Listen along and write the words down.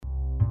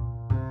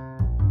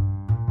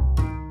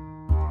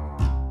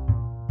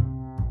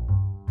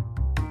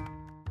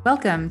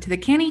Welcome to the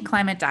CANI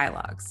Climate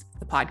Dialogues,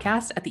 the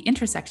podcast at the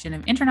intersection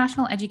of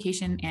international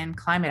education and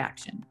climate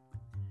action.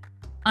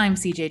 I'm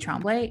CJ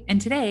Tremblay, and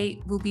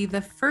today will be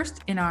the first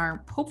in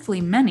our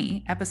hopefully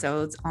many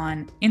episodes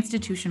on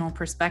institutional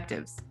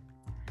perspectives.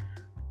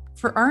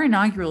 For our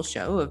inaugural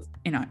show of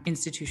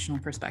institutional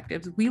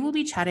perspectives, we will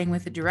be chatting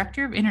with the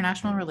Director of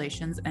International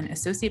Relations and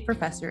Associate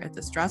Professor at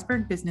the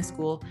Strasbourg Business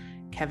School,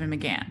 Kevin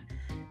McGann,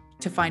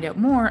 to find out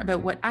more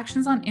about what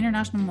actions on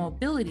international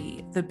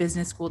mobility the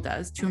business school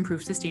does to improve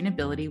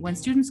sustainability when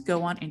students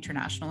go on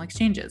international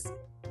exchanges.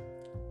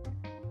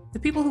 The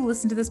people who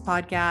listen to this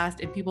podcast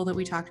and people that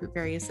we talk to at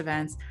various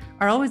events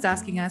are always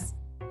asking us,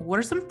 what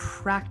are some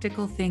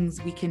practical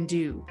things we can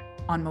do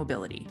on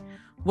mobility?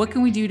 What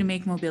can we do to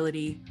make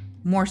mobility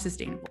more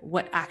sustainable?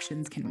 What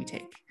actions can we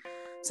take?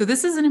 So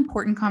this is an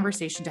important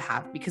conversation to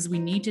have because we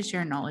need to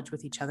share knowledge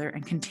with each other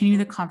and continue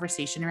the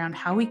conversation around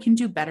how we can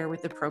do better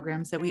with the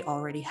programs that we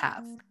already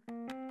have.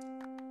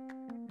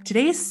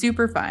 Today is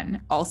super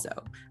fun also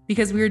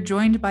because we are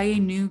joined by a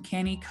new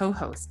CANI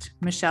co-host,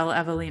 Michelle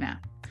Evelina,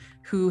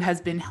 who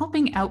has been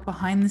helping out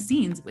behind the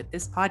scenes with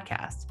this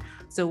podcast.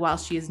 So while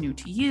she is new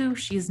to you,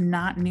 she is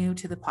not new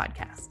to the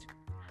podcast.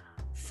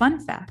 Fun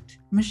fact,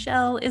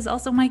 Michelle is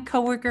also my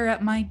coworker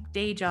at my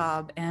day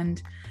job,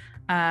 and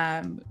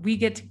we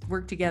get to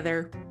work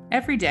together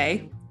every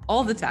day,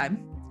 all the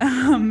time,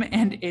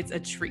 and it's a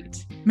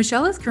treat.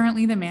 Michelle is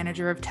currently the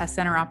manager of test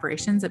center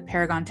operations at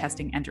Paragon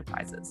Testing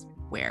Enterprises,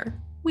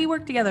 where we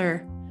work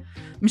together.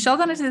 Michelle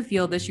got into the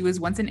field as she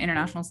was once an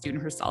international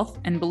student herself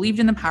and believed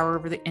in the power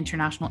of the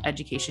international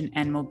education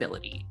and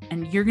mobility.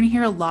 And you're going to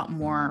hear a lot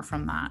more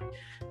from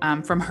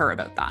her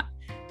about that.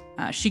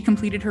 She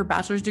completed her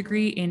bachelor's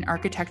degree in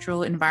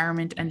architectural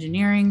environment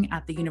engineering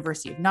at the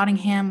University of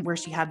Nottingham, where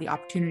she had the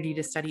opportunity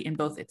to study in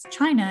both its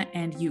China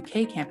and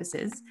UK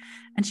campuses.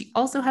 And she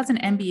also has an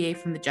MBA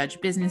from the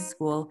Judge Business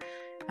School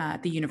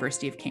at the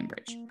University of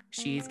Cambridge.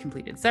 She's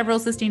completed several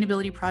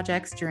sustainability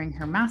projects during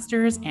her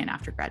master's and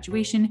after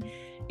graduation,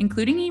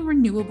 including a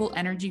renewable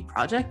energy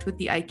project with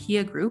the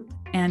IKEA Group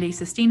and a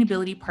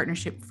sustainability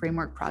partnership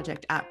framework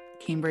project at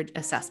Cambridge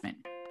Assessment.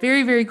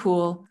 Very, very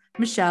cool.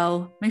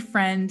 Michelle, my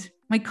friend,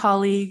 my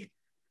colleague,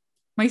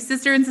 my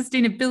sister in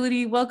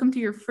sustainability, welcome to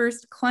your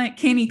first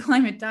CANI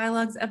Climate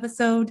Dialogues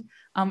episode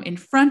in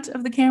front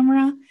of the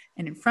camera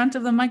and in front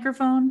of the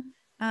microphone.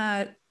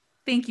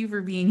 Thank you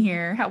for being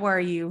here. How are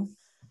you?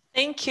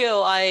 Thank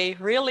you.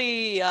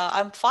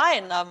 I'm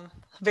fine. I'm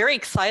very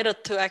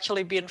excited to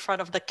actually be in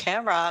front of the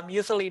camera. I'm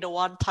usually the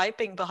one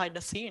typing behind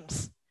the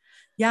scenes.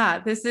 Yeah,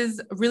 this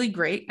is really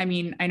great. I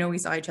mean, I know we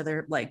saw each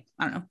other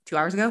 2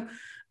 hours ago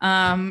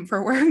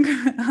for work.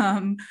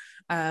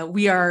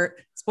 We are,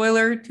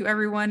 spoiler to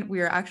everyone,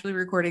 we are actually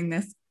recording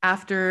this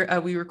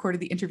after we recorded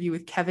the interview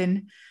with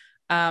Kevin,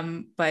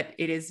 but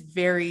it is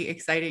very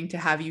exciting to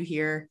have you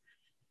here.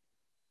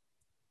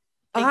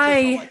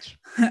 Thank you so much.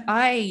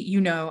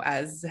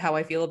 As how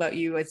I feel about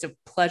you. It's a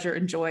pleasure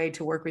and joy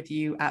to work with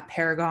you at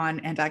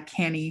Paragon and at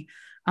CANI.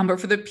 But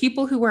for the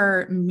people who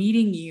are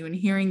meeting you and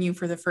hearing you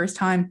for the first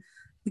time,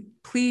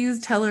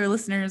 please tell our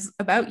listeners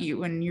about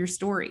you and your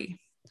story.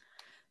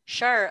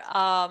 Sure.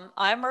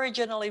 I'm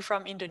originally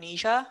from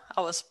Indonesia.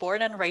 I was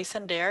born and raised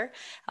in there,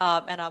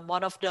 and I'm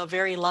one of the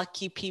very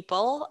lucky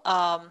people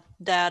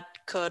that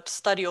could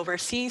study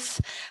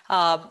overseas.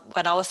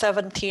 When I was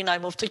 17, I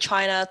moved to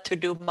China to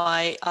do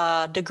my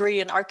degree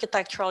in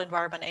architectural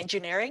environment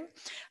engineering,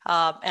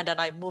 and then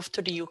I moved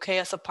to the UK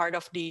as a part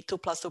of the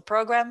 2+2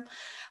 program.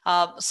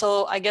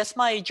 So I guess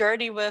my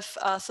journey with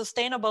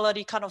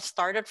sustainability kind of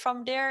started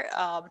from there.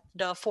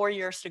 The 4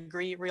 years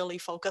degree really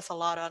focused a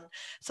lot on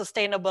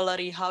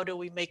sustainability. How do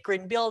we make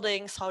green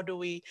buildings? How do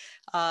we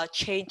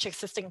change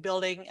existing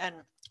building and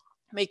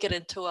make it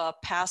into a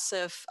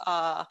passive,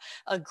 a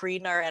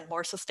greener and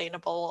more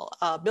sustainable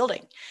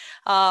building.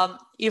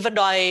 Even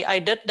though I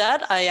did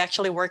that, I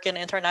actually work in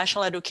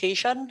international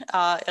education.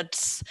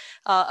 It's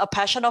a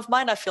passion of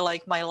mine. I feel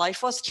like my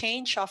life was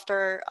changed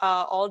after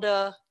all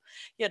the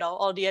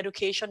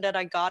education that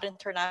I got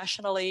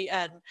internationally.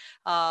 And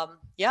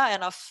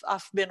and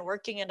I've been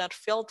working in that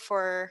field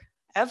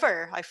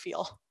forever, I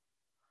feel.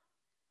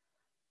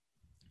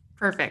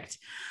 Perfect.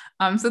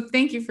 So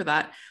thank you for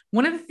that.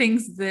 One of the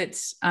things that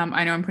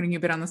I know I'm putting you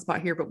a bit on the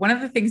spot here, but one of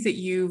the things that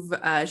you've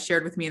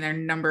shared with me in a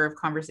number of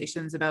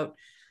conversations about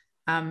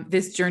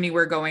this journey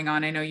we're going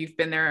on, I know you've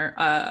been there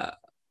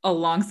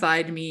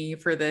alongside me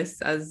for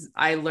this as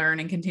I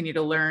learn and continue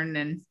to learn,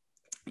 and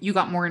you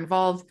got more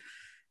involved.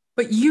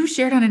 But you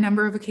shared on a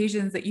number of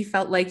occasions that you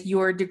felt like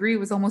your degree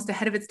was almost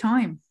ahead of its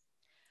time.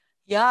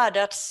 Yeah,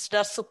 that's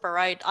super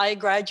right. I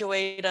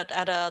graduated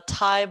at a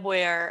time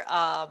where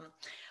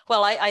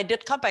I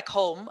did come back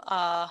home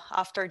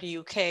after the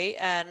UK,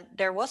 and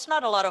there was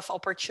not a lot of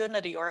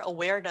opportunity or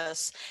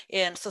awareness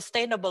in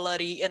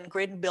sustainability and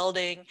green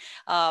building.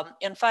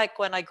 In fact,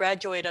 when I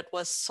graduated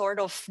was sort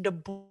of the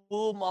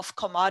boom of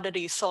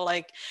commodities. So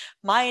like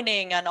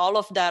mining and all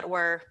of that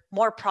were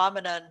more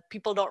prominent.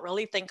 People don't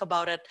really think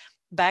about it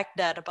back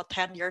then, about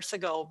 10 years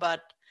ago,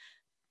 but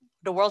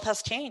the world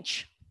has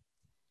changed.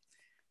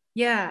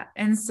 Yeah.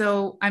 And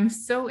so I'm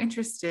so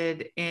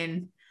interested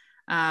in,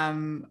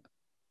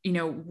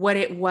 what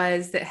it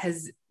was that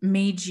has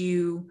made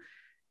you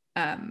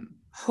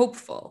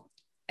hopeful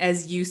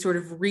as you sort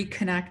of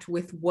reconnect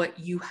with what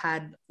you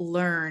had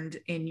learned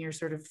in your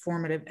sort of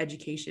formative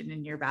education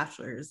in your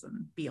bachelor's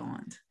and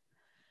beyond.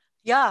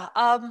 Yeah,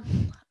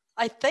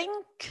 I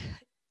think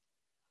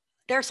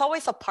there's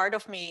always a part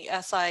of me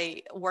as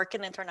I work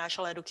in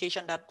international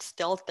education that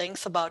still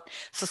thinks about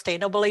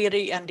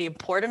sustainability and the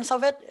importance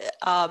of it.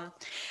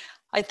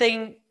 I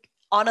think,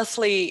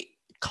 honestly,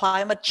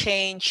 climate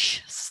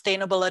change,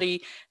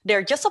 sustainability,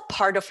 they're just a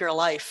part of your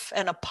life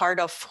and a part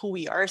of who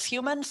we are as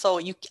humans. So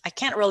I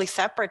can't really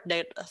separate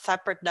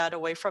that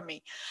away from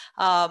me.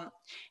 Um,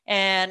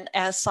 and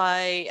as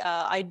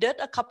I did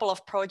a couple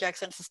of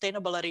projects in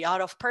sustainability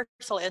out of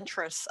personal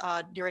interest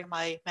during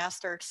my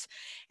master's,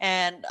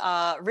 and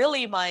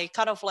really my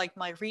kind of like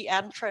my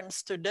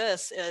re-entrance to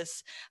this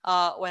is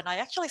when I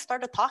actually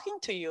started talking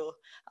to you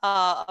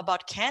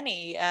about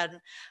Kenny, and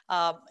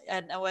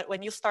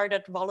when you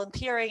started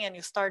volunteering and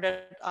you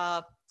started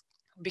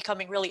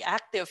becoming really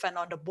active and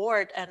on the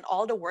board and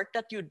all the work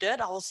that you did,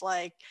 I was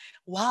like,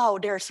 wow,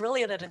 there's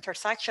really an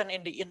intersection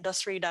in the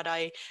industry that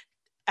I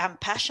am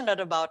passionate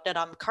about, that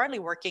I'm currently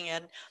working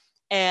in,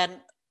 and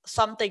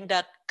something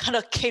that kind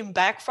of came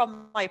back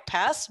from my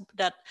past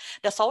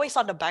that's always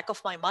on the back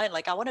of my mind.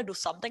 Like, I want to do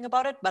something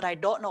about it, but I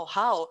don't know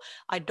how.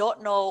 I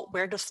don't know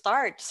where to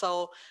start.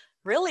 So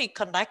really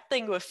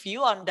connecting with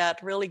you on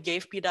that really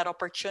gave me that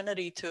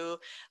opportunity to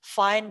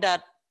find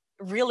that,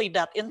 really,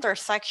 that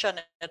intersection.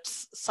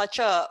 It's such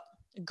a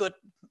good,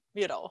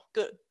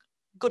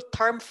 good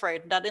term for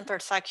it, that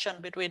intersection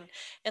between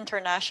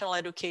international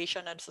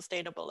education and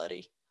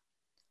sustainability.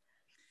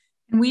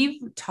 And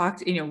we've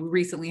talked, we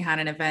recently had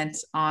an event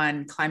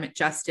on climate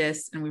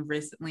justice, and we've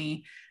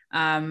recently,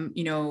 are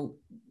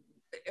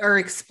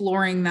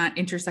exploring that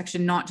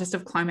intersection, not just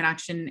of climate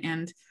action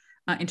and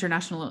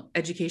international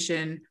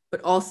education,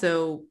 but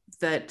also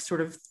that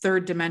sort of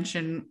third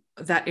dimension,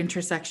 that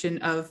intersection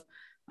of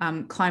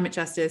climate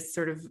justice,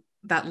 sort of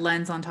that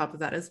lens on top of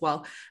that as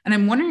well. And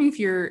I'm wondering if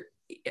you're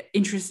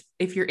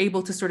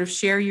able to sort of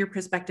share your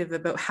perspective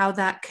about how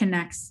that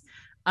connects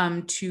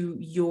to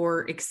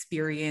your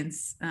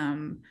experience,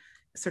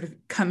 sort of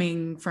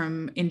coming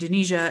from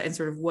Indonesia, and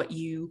sort of what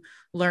you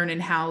learn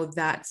and how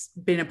that's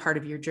been a part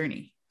of your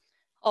journey.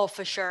 Oh,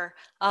 for sure.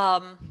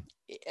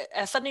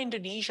 As an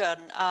Indonesian,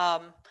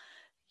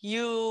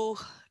 you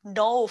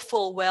know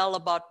full well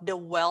about the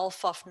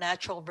wealth of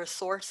natural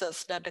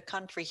resources that the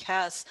country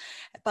has,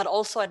 but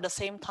also at the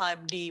same time,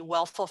 the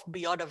wealth of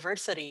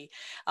biodiversity.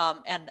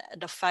 And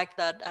the fact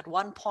that at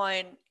one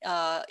point,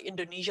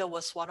 Indonesia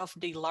was one of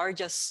the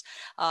largest,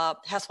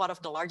 has one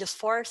of the largest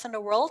forests in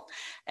the world.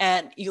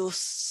 And you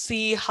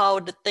see how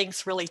the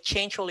things really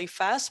change really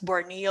fast.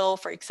 Borneo,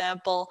 for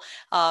example,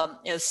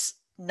 is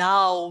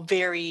now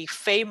very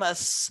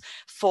famous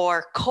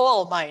for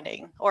coal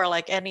mining, or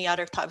like any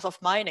other types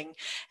of mining.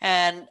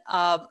 And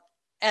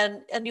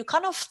you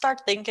kind of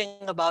start thinking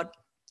about,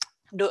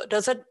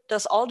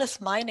 does all this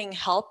mining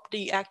help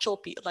the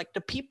actual like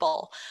the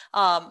people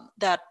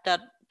that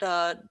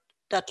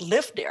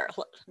live there,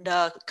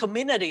 the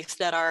communities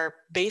that are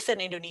based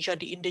in Indonesia,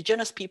 the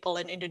indigenous people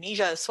in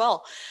Indonesia as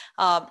well?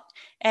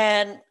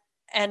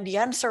 And the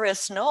answer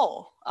is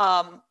no.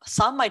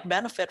 Some might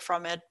benefit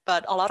from it,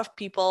 but a lot of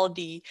people,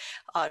 the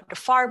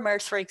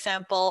farmers, for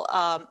example,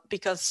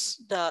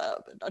 because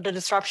the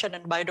disruption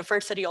in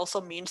biodiversity also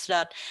means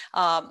that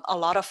a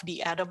lot of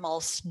the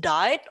animals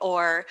died,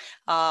 or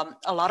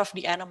a lot of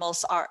the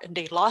animals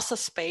they lost a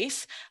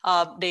space.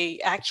 They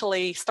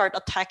actually start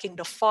attacking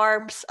the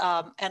farms,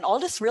 and all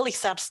these really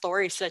sad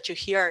stories that you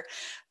hear.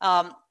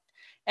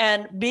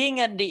 And being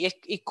at the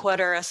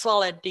equator as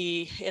well, in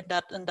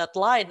that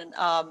line,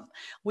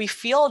 we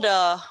feel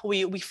the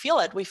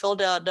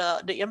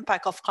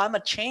impact of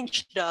climate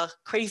change, the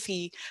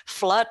crazy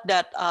flood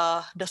that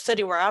the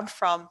city where I'm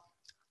from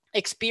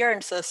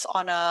experiences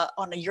on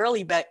a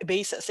yearly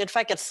basis. In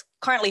fact, it's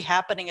currently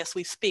happening as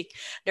we speak.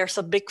 There's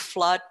a big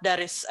flood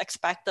that is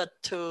expected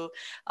to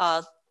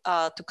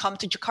come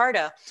to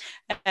Jakarta,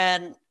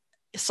 and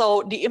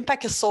so the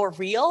impact is so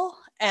real,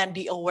 and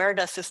the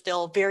awareness is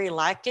still very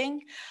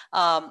lacking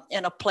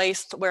in a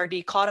place where the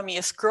economy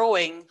is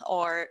growing,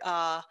 or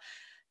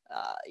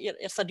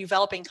it's a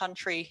developing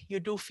country. You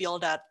do feel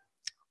that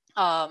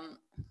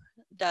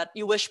that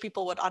you wish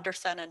people would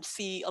understand and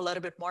see a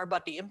little bit more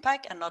about the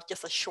impact, and not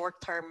just a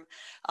short-term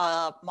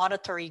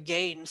monetary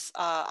gains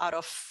out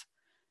of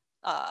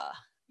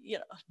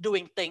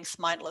doing things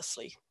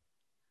mindlessly.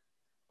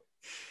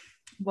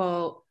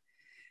 Well,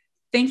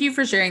 thank you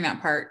for sharing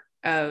that part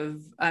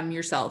of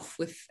yourself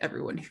with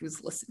everyone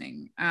who's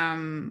listening.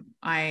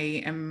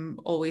 I am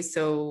always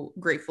so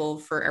grateful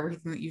for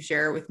everything that you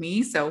share with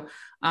me. So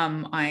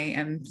I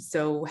am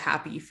so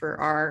happy for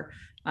our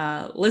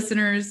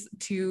listeners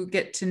to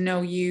get to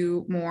know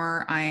you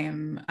more. I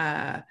am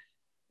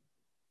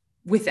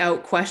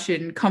without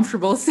question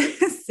comfortable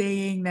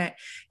saying that,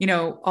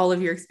 all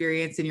of your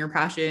experience and your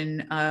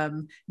passion,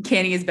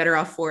 Canny is better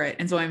off for it.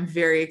 And so I'm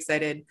very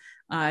excited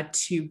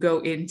to go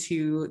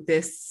into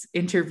this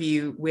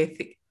interview with,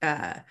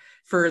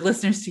 for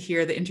listeners to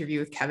hear the interview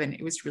with Kevin.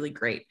 It was really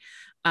great.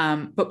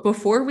 But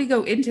before we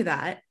go into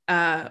that,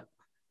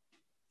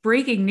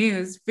 breaking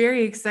news,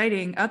 very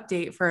exciting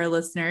update for our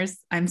listeners.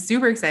 I'm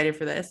super excited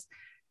for this.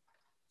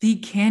 The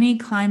Canny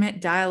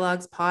Climate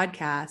Dialogues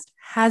podcast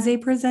has a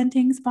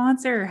presenting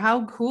sponsor.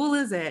 How cool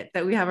is it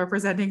that we have a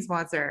presenting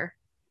sponsor?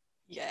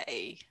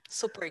 Yay,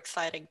 super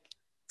exciting.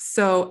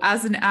 So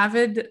as an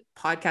avid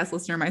podcast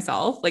listener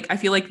myself, I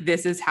feel like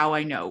this is how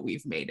I know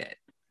we've made it.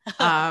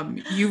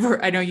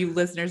 I know you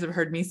listeners have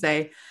heard me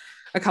say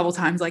a couple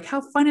times, how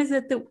fun is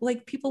it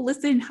that people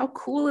listen? How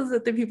cool is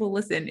it that people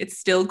listen? It's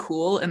still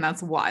cool. And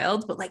that's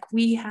wild, but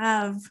we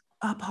have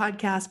a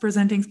podcast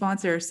presenting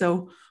sponsor.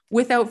 So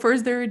without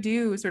further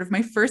ado, sort of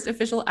my first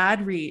official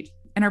ad read,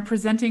 and our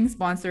presenting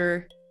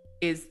sponsor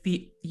is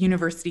the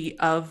University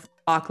of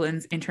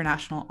Auckland's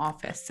International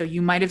Office. So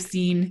you might've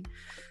seen,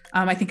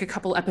 I think a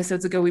couple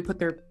episodes ago, we put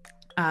their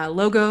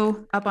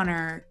logo up on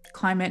our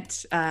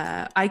climate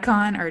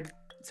icon, or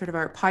sort of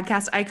our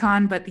podcast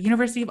icon, but the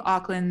University of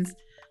Auckland's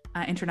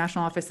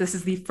International Office. This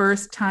is the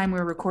first time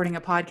we're recording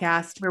a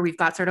podcast where we've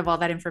got sort of all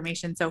that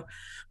information. So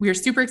we are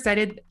super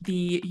excited.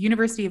 The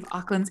University of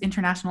Auckland's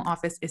International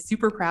Office is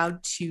super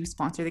proud to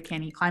sponsor the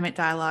Canny Climate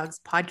Dialogues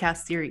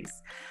podcast series.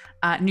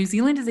 New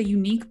Zealand is a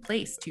unique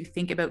place to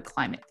think about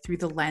climate through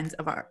the lens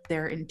of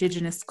their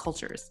Indigenous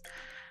cultures.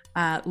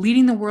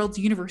 Leading the world's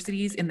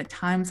universities in the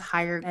Times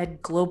Higher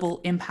Ed Global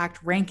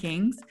Impact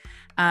Rankings,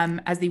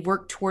 as they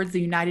work towards the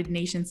United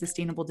Nations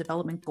Sustainable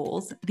Development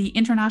Goals, the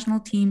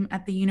international team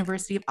at the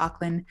University of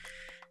Auckland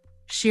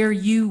share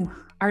you,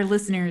 our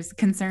listeners,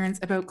 concerns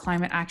about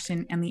climate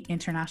action and the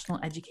international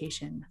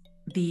education.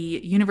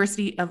 The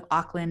University of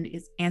Auckland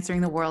is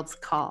answering the world's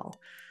call.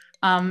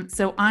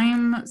 So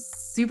I'm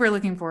super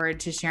looking forward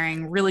to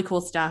sharing really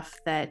cool stuff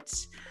that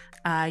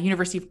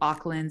University of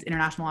Auckland's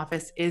International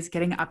Office is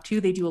getting up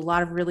to. They do a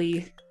lot of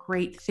really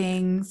great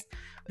things.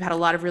 We've had a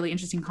lot of really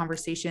interesting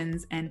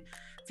conversations and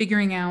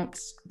figuring out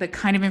the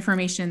kind of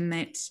information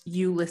that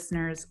you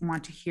listeners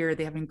want to hear.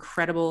 They have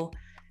incredible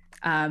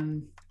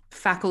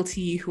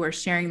faculty who are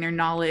sharing their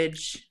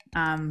knowledge,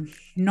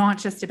 not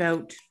just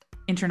about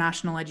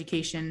international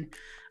education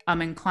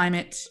and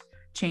climate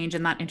change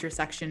and that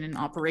intersection in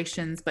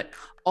operations, but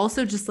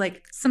also just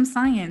some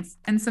science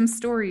and some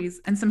stories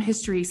and some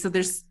history. So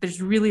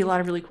there's really a lot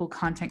of really cool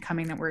content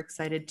coming that we're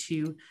excited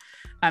to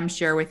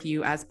share with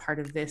you as part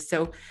of this.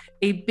 So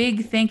a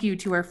big thank you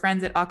to our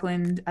friends at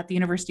the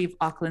University of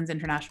Auckland's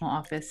International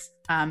Office.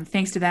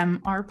 Thanks to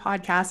them, our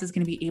podcast is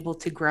going to be able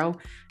to grow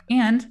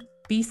and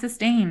be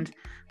sustained.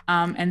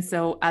 And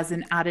so as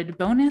an added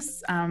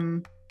bonus,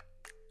 the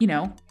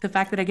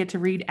fact that I get to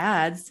read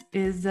ads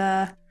is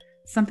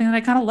something that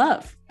I kind of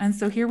love. And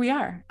so here we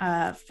are,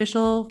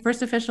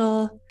 first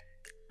official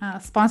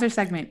sponsor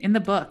segment in the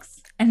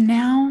books. And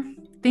now,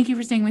 thank you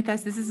for staying with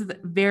us. This is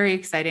very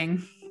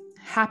exciting.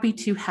 Happy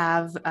to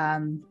have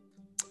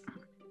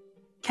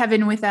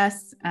Kevin with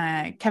us.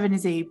 Kevin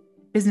is a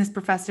business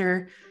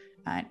professor,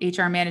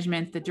 HR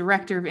management, the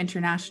director of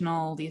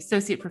international, the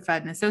associate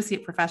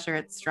professor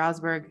at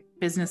Strasbourg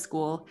Business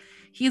School.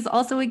 He is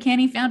also a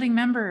Canny founding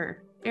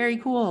member. Very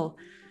cool.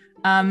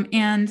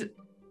 And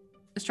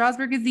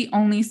Strasbourg is the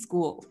only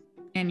school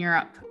in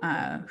Europe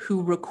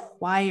who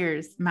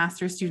requires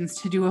master's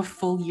students to do a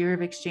full year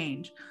of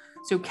exchange.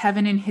 So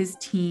Kevin and his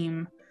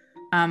team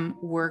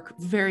work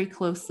very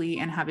closely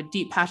and have a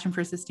deep passion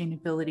for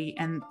sustainability.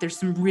 And there's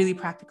some really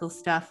practical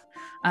stuff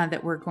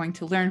that we're going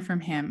to learn from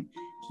him.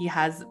 He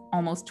has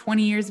almost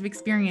 20 years of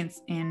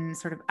experience in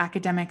sort of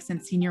academics and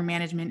senior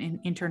management in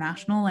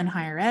international and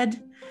higher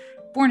ed.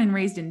 Born and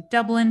raised in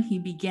Dublin, he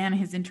began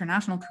his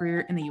international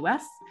career in the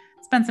US,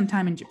 spent some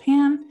time in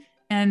Japan,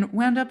 and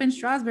wound up in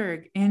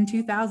Strasbourg in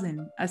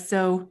 2000.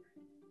 So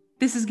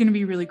this is going to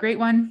be a really great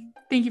one.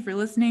 Thank you for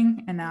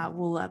listening, and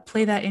we'll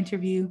play that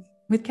interview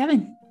with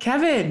Kevin.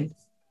 Kevin,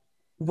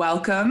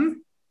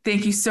 welcome.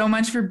 Thank you so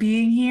much for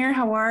being here.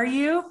 How are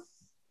you?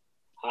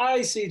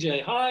 Hi,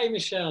 CJ. Hi,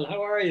 Michelle.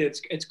 How are you?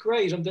 It's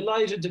great. I'm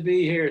delighted to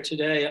be here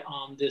today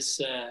on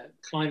this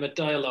Climate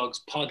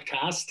Dialogues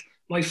podcast,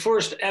 my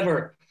first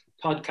ever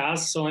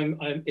podcast. So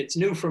it's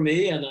new for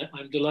me, and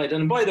I'm delighted.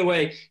 And by the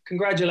way,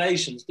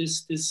 congratulations.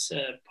 This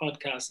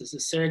podcast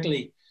is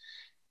certainly,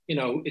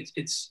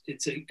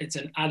 it's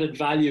an added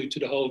value to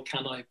the whole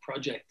CANI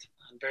project,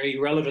 and very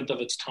relevant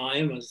of its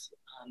time. And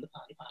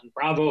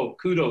bravo,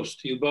 kudos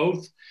to you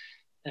both.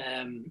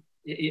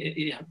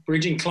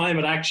 Bridging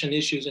climate action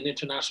issues in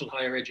international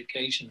higher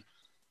education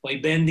by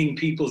bending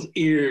people's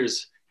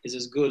ears is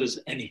as good as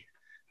any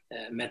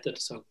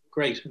method. So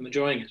great, I'm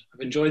enjoying it.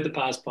 I've enjoyed the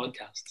past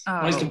podcasts.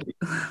 Oh. Nice to be.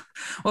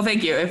 Well,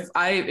 thank you. If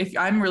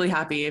I'm really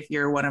happy if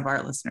you're one of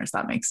our listeners,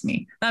 that makes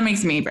me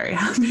very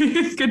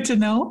happy. Good to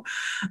know.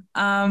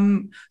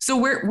 So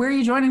where are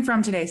you joining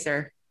from today,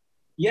 sir?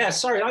 Yeah,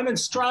 sorry, I'm in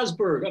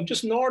Strasbourg. I'm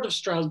just north of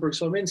Strasbourg.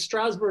 So I'm in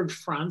Strasbourg,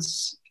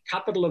 France,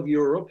 capital of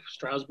Europe,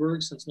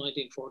 Strasbourg, since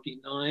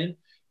 1949.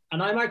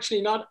 And I'm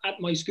actually not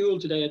at my school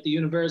today at the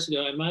university.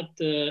 I'm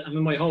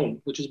in my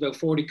home, which is about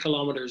 40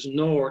 kilometers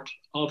north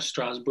of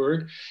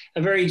Strasbourg.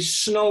 A very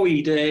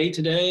snowy day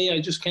today.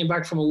 I just came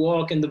back from a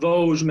walk in the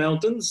Vosges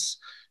Mountains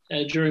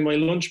during my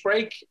lunch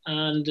break.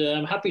 And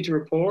I'm happy to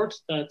report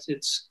that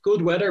it's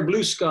good weather,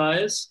 blue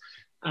skies.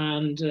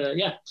 And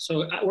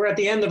so we're at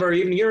the end of our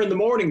evening. You're in the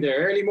morning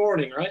there, early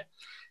morning, right?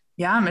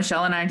 Yeah,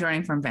 Michelle and I are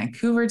joining from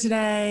Vancouver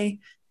today.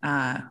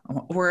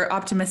 We're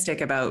optimistic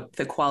about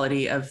the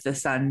quality of the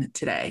sun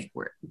today.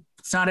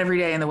 It's not every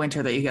day in the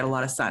winter that you get a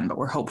lot of sun, but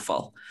we're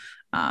hopeful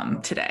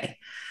today.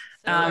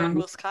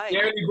 The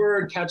early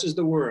bird catches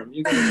the worm.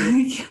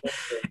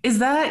 Is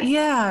that,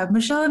 yeah,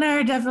 Michelle and I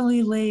are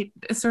definitely late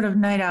sort of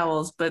night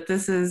owls, but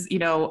this is,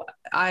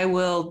 I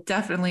will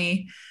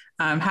definitely,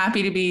 I'm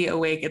happy to be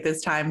awake at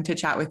this time to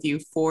chat with you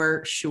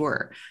for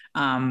sure.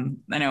 I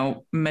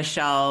know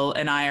Michelle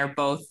and I are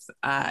both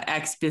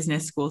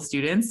ex-business school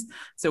students,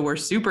 so we're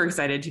super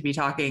excited to be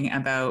talking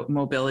about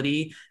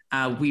mobility.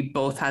 We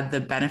both had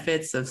the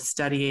benefits of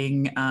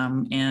studying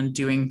and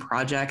doing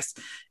projects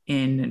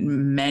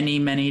in many,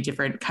 many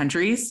different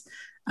countries.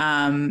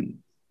 And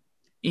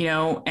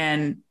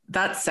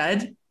that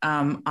said,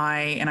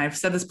 I've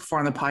said this before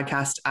on the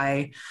podcast,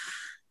 I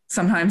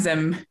sometimes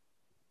am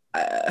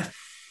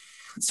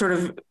sort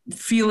of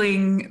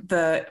feeling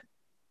the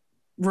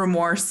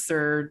remorse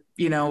or,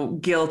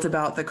 guilt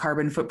about the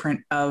carbon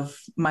footprint of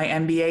my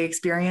MBA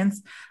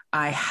experience.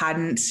 I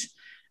hadn't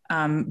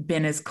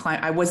been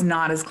I was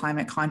not as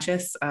climate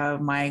conscious. I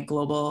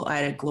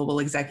had a global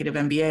executive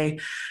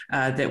MBA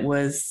that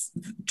was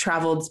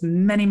traveled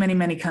many, many,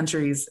 many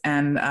countries.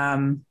 And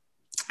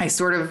I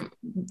sort of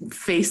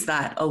face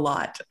that a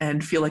lot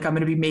and feel like I'm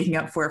going to be making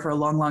up for it for a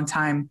long, long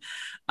time.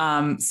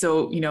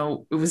 So,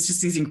 it was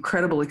just these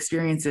incredible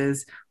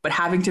experiences, but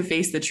having to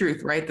face the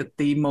truth, right? That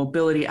the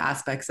mobility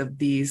aspects of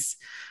these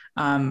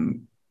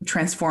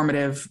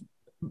transformative,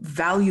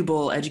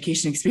 valuable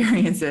education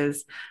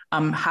experiences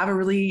have a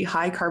really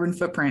high carbon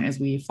footprint as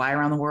we fly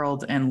around the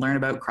world and learn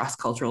about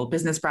cross-cultural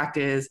business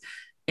practice,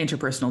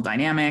 interpersonal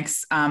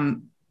dynamics.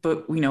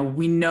 But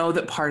we know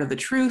that part of the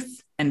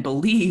truth and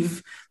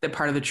believe that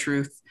part of the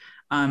truth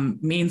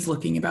means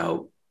looking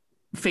about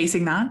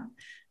facing that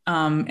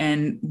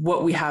and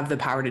what we have the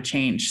power to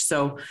change.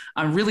 So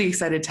I'm really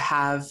excited to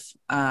have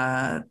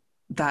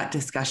that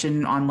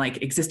discussion on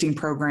like existing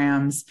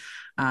programs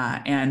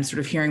and sort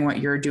of hearing what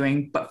you're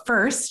doing. But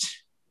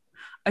first,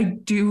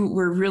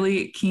 we're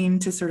really keen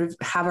to sort of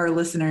have our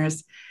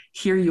listeners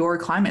hear your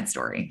climate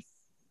story.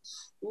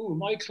 Ooh,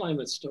 my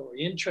climate story.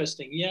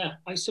 Interesting. Yeah,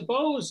 I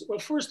suppose, well,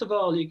 first of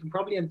all, you can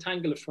probably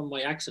untangle it from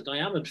my accent. I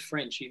am in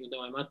French, even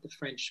though I'm at the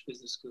French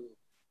Business School,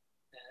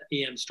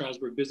 EM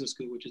Strasbourg Business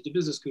School, which is the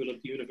business school of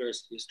the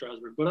University of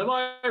Strasbourg. But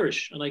I'm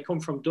Irish and I come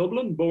from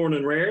Dublin, born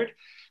and reared.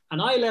 And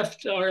I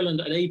left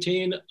Ireland at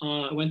 18.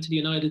 I went to the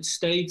United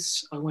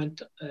States. I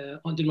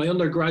did my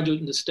undergraduate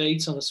in the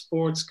States on a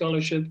sports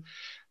scholarship.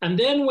 And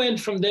then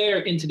went from there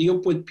into the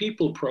Up With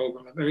People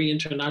program, a very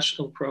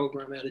international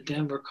program out of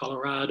Denver,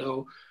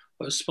 Colorado.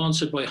 I was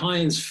sponsored by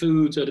Heinz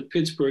Foods out of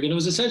Pittsburgh. And it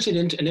was essentially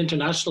an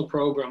international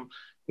program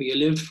where you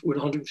live with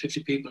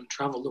 150 people and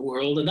travel the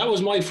world. And that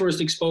was my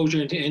first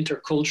exposure into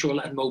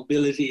intercultural and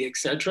mobility,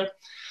 etc.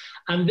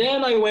 And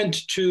then I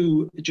went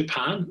to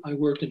Japan. I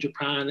worked in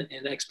Japan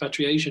in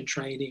expatriation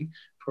training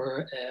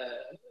for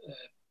a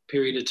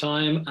period of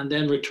time, and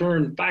then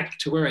returned back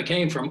to where I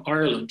came from,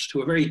 Ireland,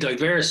 to a very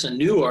diverse and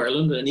new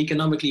Ireland, an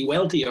economically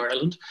wealthy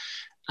Ireland.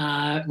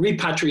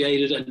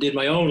 Repatriated and did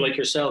my own, like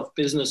yourself,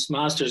 business,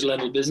 master's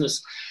level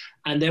business,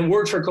 and then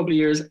worked for a couple of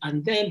years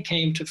and then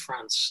came to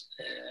France.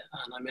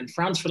 And I'm in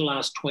France for the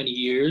last 20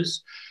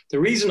 years. The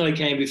reason I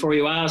came, before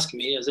you ask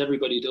me, as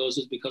everybody does,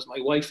 is because my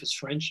wife is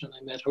French and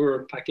I met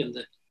her back in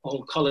the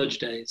old college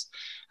days.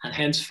 And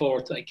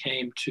henceforth I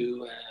came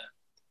to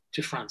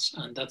France,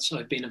 and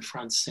I've been in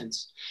France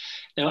since.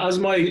 Now, as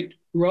my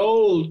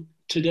role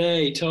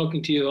today,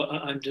 talking to you,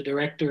 I'm the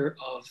Director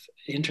of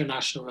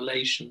International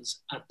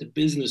Relations at the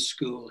Business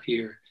School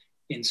here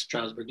in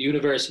Strasbourg, the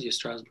University of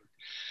Strasbourg.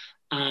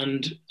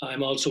 And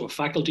I'm also a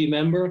faculty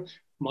member.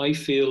 My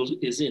field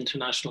is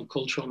international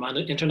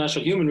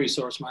human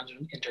resource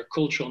management,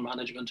 intercultural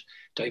management,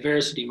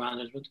 diversity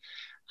management.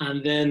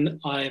 And then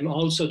I'm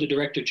also the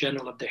Director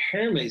General of the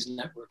Hermes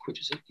Network, which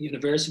is a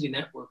university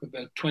network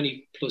about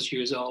 20 plus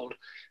years old,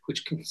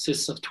 which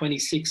consists of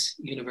 26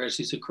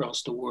 universities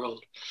across the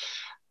world.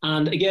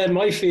 And again,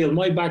 my field,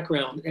 my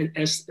background, in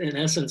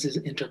essence, is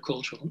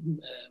intercultural.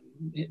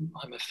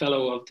 I'm a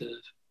fellow of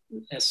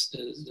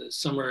the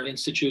Summer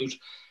Institute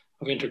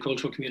of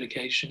Intercultural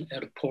Communication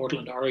out of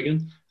Portland,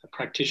 Oregon, a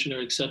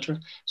practitioner, etc.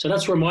 So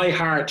that's where my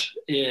heart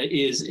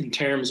is in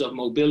terms of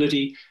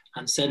mobility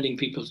and sending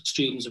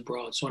students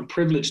abroad. So I'm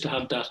privileged to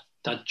have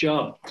that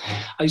job.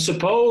 I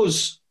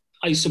suppose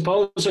I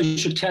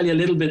should tell you a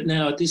little bit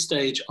now at this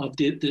stage of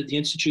the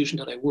institution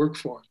that I work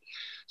for.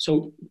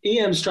 So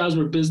EM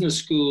Strasbourg Business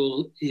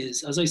School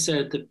is, as I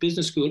said, the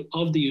business school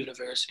of the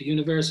university.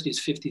 University is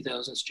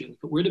 50,000 students,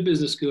 but we're the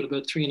business school,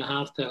 about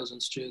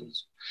 3,500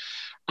 students.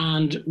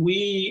 And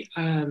we,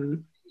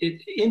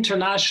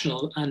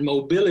 international and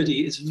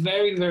mobility is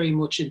very, very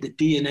much in the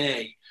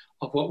DNA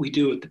of what we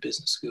do at the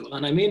business school.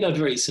 And I mean that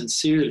very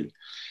sincerely.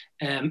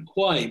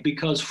 Why?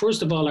 Because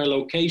first of all, our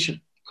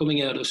location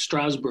coming out of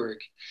Strasbourg,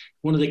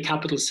 one of the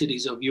capital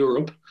cities of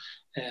Europe,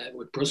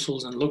 with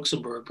Brussels and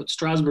Luxembourg, but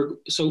Strasbourg,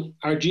 so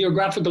our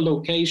geographical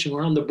location,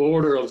 we're on the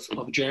border of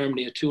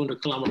Germany, a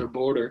 200-kilometer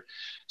border.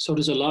 So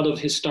there's a lot of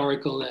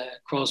historical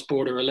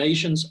cross-border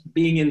relations.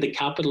 Being in the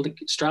capital,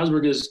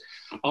 Strasbourg is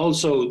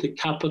also the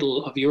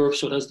capital of Europe,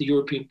 so it has the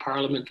European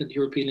Parliament and the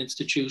European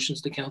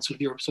institutions, the Council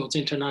of Europe, so it's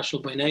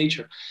international by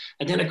nature.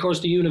 And then, of course,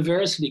 the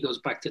university goes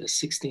back to the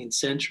 16th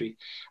century,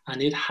 and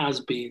it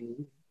has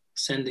been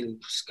sending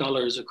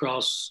scholars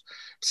across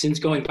since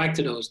going back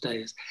to those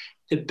days.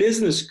 The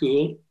business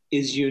school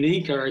is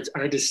unique, or it's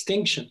our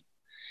distinction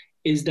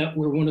is that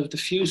we're one of the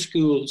few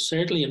schools,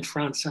 certainly in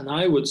France, and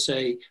I would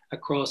say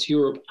across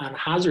Europe, and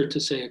hazard to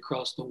say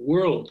across the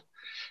world,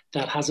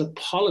 that has a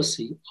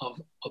policy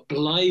of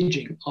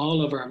obliging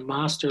all of our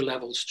master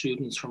level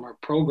students from our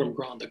program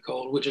Grande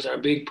École, which is our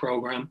big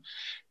program,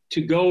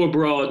 to go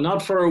abroad,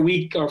 not for a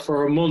week or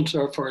for a month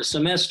or for a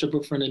semester,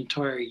 but for an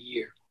entire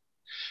year.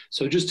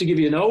 So just to give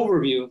you an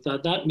overview of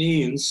that, that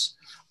means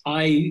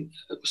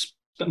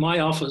my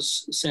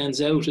office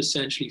sends out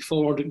essentially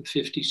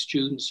 450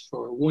 students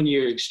for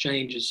one-year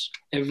exchanges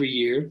every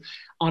year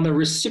on a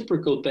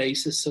reciprocal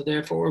basis. So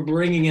therefore, we're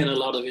bringing in a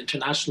lot of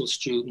international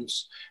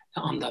students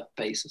on that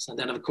basis. And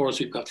then, of course,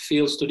 we've got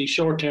field study,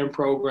 short-term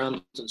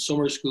programs and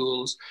summer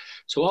schools.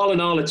 So all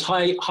in all, it's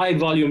high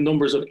volume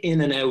numbers of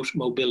in and out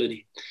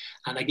mobility.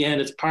 And again,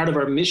 it's part of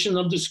our mission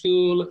of the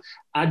school,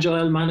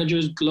 agile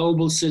managers,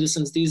 global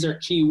citizens. These are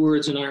key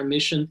words in our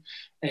mission.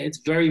 It's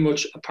very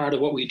much a part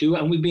of what we do.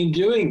 And we've been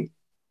doing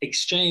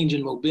exchange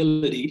and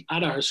mobility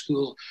at our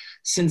school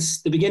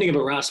since the beginning of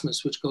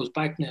Erasmus, which goes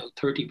back now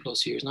 30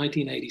 plus years,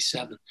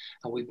 1987.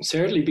 And we've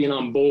certainly been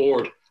on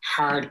board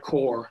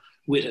hardcore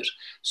with it.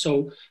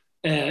 So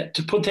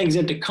to put things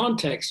into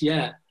context,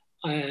 yeah,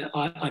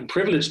 I'm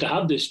privileged to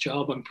have this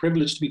job. I'm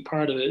privileged to be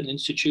part of an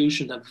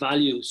institution that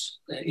values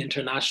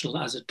international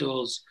as it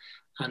does.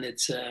 And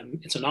it's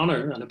an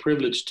honor and a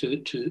privilege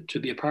to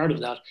be a part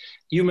of that.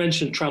 You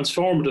mentioned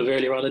transformative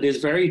earlier on. It is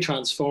very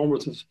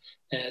transformative,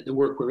 the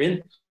work we're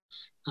in.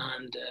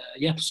 And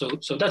yeah, so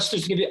that's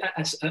just to give you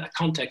a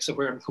context of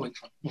where I'm coming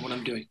from and what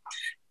I'm doing.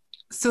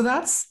 So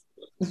that's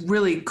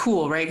really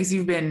cool, right? Because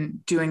you've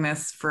been doing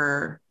this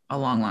for a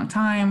long, long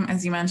time,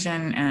 as you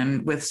mentioned,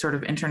 and with sort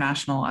of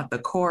international at the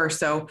core.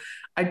 So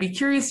I'd be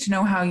curious to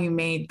know how you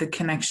made the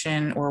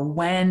connection, or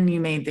when you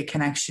made the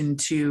connection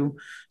to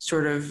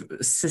sort of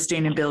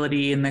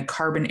sustainability and the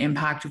carbon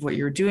impact of what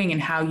you're doing,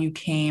 and how you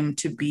came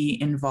to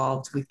be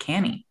involved with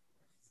CANI.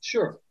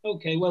 Sure.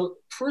 Okay. Well,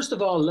 first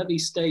of all, let me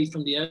state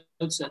from the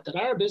outset that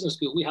our business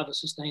school, we have a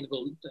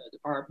sustainable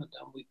department,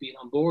 and we've been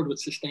on board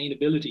with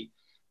sustainability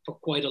for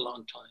quite a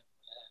long time.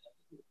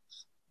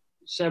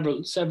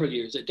 Several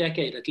years, a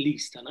decade at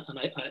least, and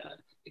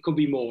it could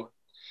be more.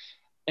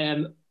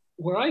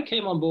 Where I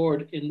came on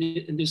board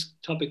in this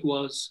topic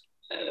was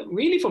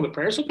really from a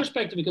personal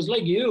perspective, because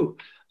like you,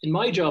 in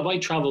my job, I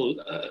travel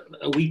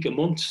a week, a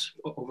month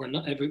over a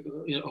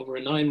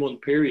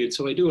 9-month period.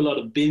 So I do a lot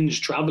of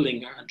binge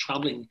traveling and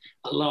traveling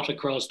a lot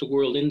across the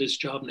world in this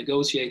job,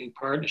 negotiating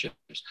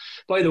partnerships.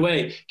 By the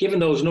way, given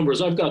those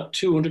numbers, I've got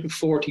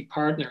 240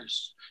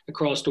 partners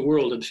across the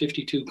world in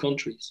 52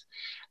 countries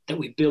that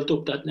we built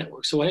up that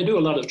network. So I do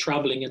a lot of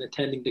traveling and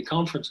attending the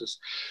conferences.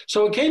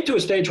 So it came to a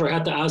stage where I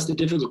had to ask the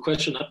difficult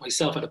question at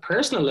myself at a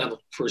personal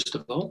level, first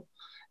of all,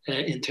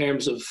 in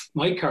terms of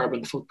my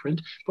carbon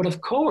footprint, but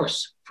of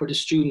course for the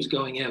students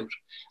going out.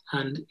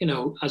 And, you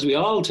know, as we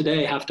all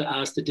today have to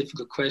ask the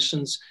difficult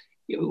questions,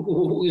 I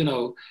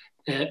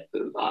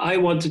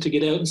wanted to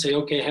get out and say,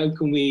 okay, how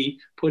can we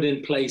put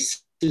in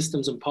place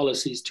systems and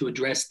policies to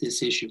address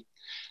this issue?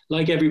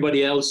 Like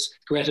everybody else,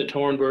 Greta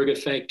Thunberg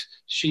effect,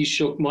 she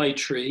shook my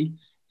tree,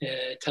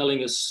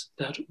 telling us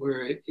that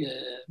we're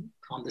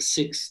on the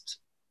 6th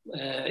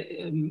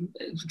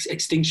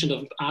extinction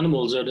of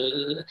animals,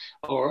 or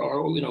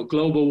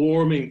global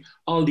warming.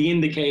 All the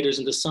indicators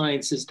and the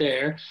science is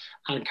there,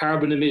 and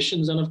carbon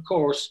emissions, and of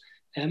course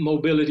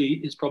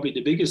mobility is probably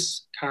the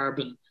biggest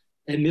carbon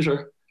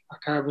emitter or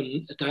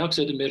carbon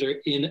dioxide emitter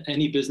in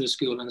any business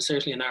school, and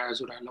certainly in ours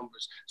with our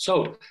numbers.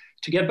 So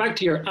to get back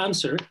to your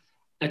answer,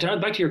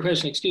 back to your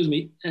question, excuse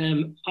me.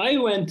 I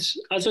went,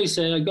 as I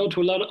say, I go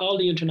to all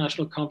the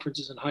international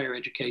conferences in higher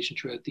education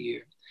throughout the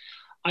year.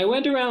 I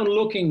went around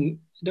looking.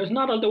 There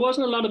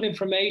wasn't a lot of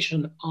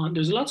information on.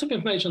 There's lots of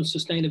information on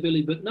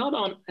sustainability, but not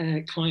on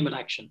climate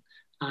action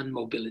and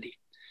mobility.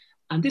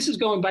 And this is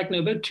going back now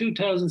about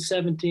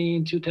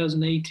 2017,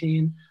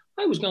 2018.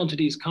 I was going to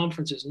these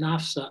conferences,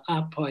 NAFSA,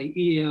 API,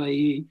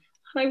 EAIE,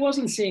 and I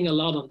wasn't seeing a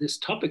lot on this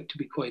topic, to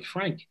be quite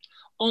frank,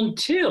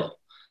 until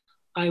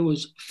I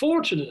was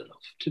fortunate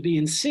enough to be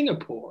in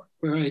Singapore,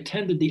 where I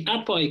attended the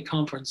API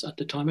conference at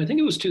the time. I think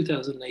it was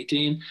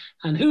 2018.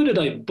 And who did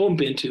I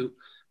bump into?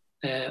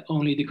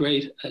 Only the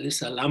great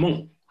Alyssa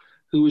Lamont,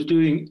 who was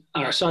doing,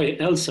 or sorry,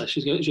 Elsa.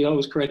 She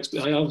always corrects me.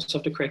 I always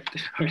have to correct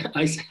her.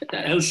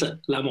 Elsa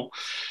Lamont.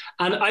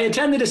 And I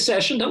attended a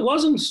session that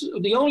wasn't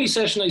the only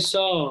session I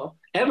saw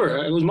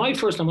ever. It was my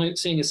first time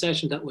seeing a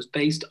session that was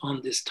based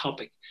on this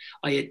topic.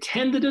 I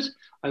attended it.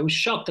 I was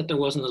shocked that there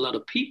wasn't a lot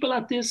of people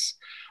at this.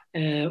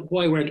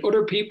 Why weren't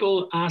other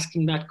people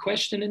asking that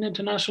question in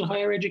international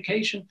higher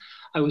education?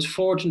 I was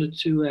fortunate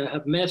to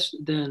have met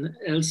then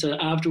Elsa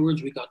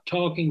afterwards. We got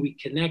talking, we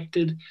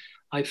connected.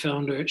 I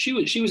found her, she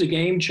was a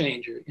game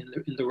changer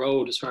in the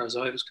road as far as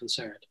I was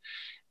concerned,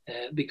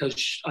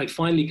 because I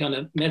finally kind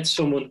of met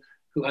someone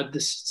who had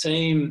the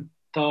same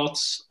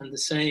thoughts and the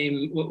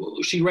same,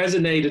 she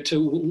resonated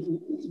to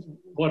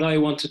what I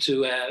wanted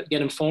to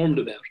get informed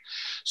about.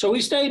 So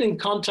we stayed in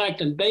contact,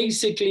 and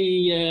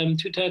basically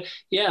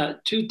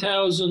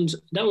 2000,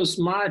 that was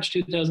March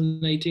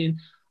 2018,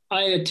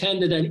 I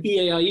attended an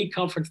EAIE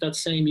conference that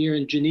same year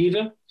in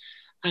Geneva.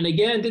 And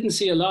again, didn't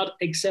see a lot,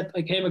 except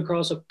I came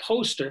across a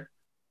poster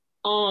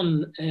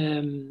on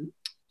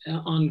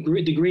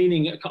the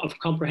greening of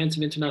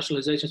comprehensive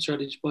internationalization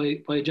strategies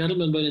by a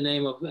gentleman by the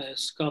name of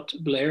Scott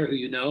Blair, who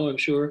you know, I'm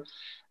sure,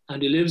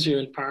 and he lives here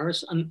in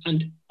Paris.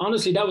 And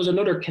honestly, that was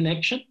another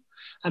connection.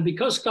 And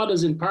because Scott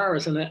is in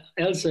Paris and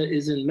Elsa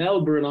is in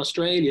Melbourne,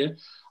 Australia,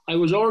 I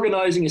was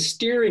organizing a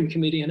steering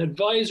committee, an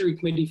advisory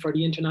committee for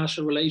the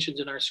international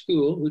relations in our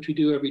school, which we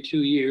do every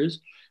 2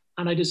 years.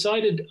 And I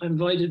decided I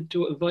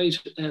to invite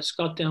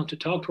Scott down to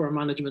talk to our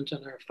management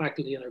and our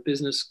faculty and our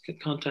business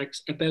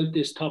contacts about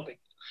this topic.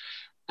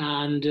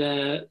 And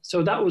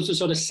so that was the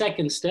sort of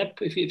second step.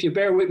 If you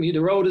bear with me,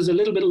 the road is a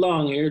little bit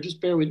long here,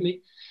 just bear with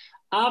me.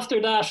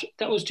 After that,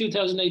 that was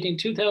 2018.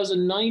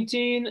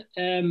 2019,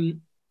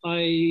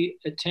 I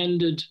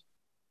attended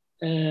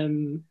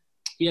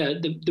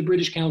the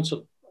British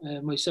Council.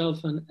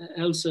 Myself and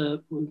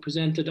Elsa I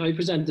presented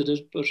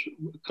it, but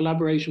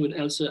collaboration with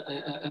Elsa,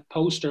 a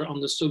poster on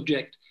the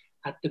subject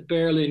at the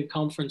Berlin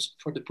conference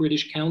for the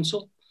British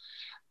Council.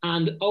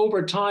 And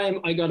over time,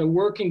 I got a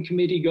working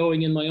committee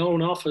going in my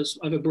own office.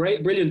 I have a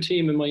brilliant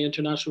team in my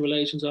international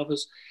relations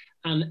office,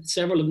 and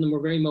several of them were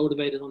very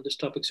motivated on this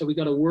topic. So we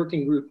got a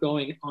working group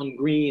going on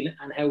green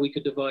and how we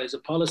could devise a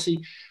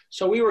policy.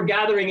 So we were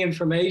gathering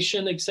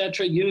information,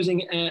 etc.,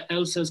 using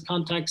Elsa's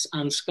contacts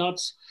and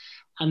Scott's.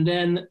 And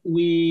then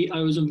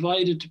I was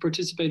invited to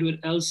participate with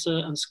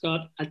Elsa and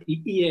Scott at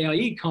the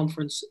EAIE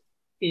conference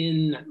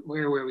in,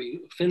 where were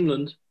we?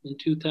 Finland in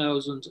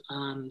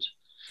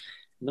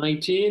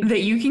 2019.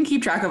 That you can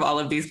keep track of all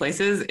of these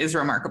places is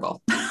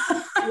remarkable.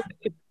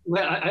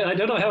 Well, I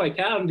don't know how I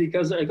can,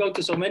 because I go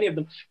to so many of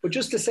them. But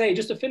just to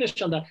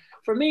finish on that,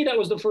 for me, that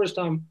was the first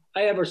time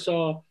I ever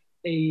saw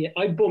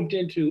I bumped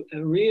into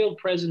a real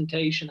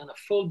presentation and a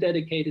full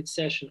dedicated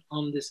session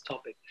on this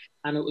topic.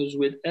 And it was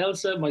with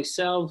Elsa,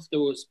 myself,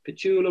 there was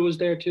Petula was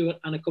there too,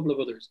 and a couple of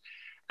others.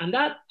 And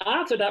that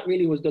after that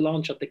really was the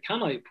launch of the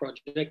CANI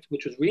project,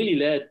 which was really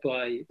led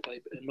by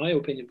in my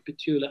opinion,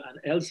 Petula and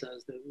Elsa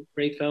as the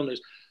great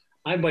founders.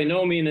 I'm by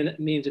no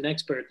means an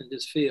expert in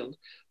this field,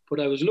 but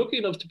I was lucky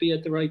enough to be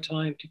at the right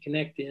time to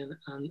connect in.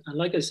 And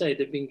like I say,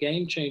 they've been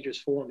game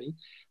changers for me.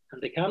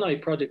 And the CANI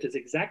project is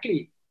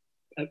exactly,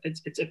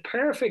 it's a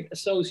perfect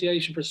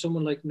association for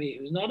someone like me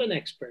who's not an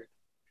expert,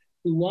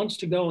 who wants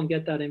to go and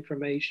get that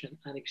information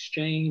and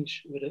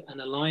exchange with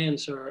an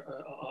alliance of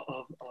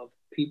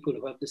people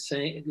who have the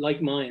same,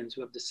 like minds,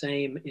 who have the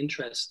same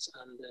interests.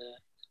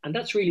 And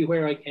that's really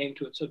where I came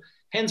to it. So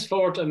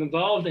henceforth, I'm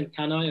involved in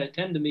CANI. I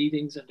attend the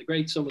meetings and the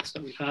great summits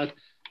that we've had,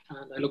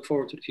 and I look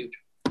forward to the future.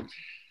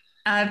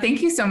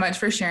 Thank you so much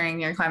for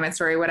sharing your climate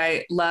story. What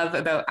I love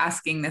about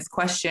asking this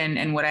question,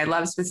 and what I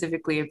love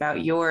specifically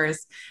about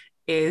yours,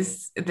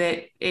 is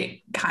that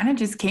it kind of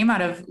just came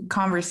out of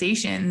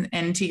conversation.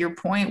 And to your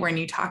point, when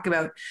you talk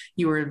about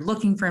you were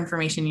looking for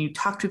information, you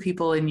talked to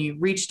people and you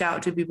reached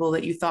out to people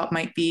that you thought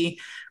might be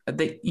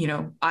that,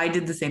 I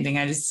did the same thing.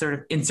 I just sort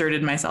of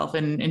inserted myself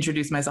and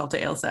introduced myself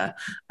to Elsa,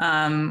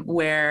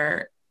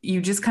 where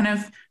you just kind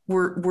of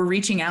were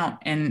reaching out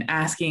and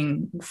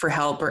asking for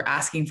help or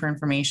asking for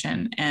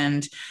information.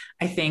 And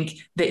I think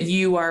that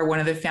you are one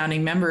of the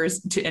founding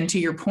members and to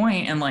your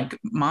point, and like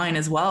mine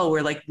as well,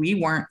 where like we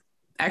weren't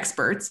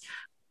experts,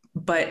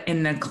 but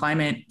in the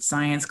climate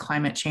science,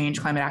 climate change,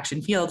 climate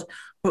action field,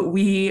 but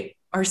we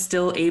are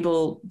still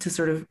able to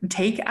sort of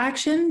take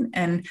action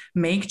and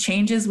make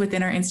changes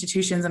within our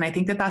institutions. And I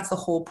think that that's the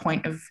whole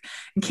point of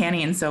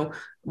CANI. And so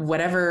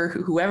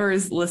whoever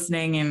is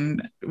listening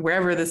and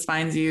wherever this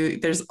finds you,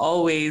 there's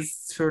always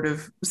sort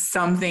of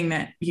something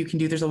that you can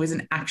do. There's always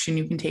an action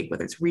you can take,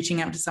 whether it's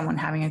reaching out to someone,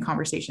 having a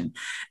conversation,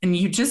 and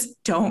you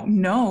just don't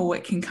know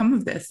what can come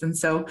of this. And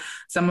so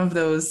some of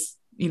those,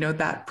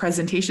 that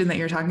presentation that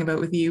you're talking about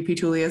with you,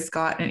 Petulia,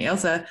 Scott, and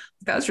Elsa,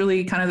 that was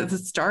really kind of the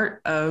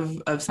start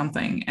of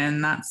something.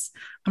 And I'm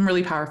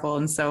really powerful.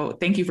 And so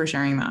thank you for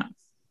sharing that.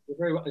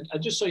 very well.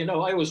 Just so you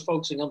know, I was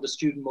focusing on the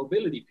student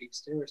mobility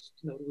piece there.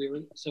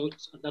 So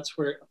that's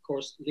where, of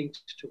course,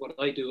 linked to what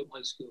I do at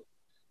my school.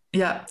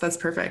 Yeah, that's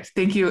perfect.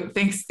 Thank you.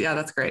 Thanks. Yeah,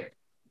 that's great.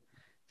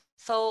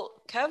 So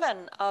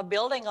Kevin,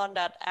 building on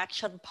that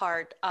action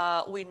part,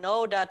 we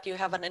know that you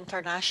have an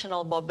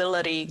international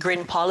mobility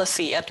green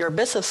policy at your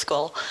business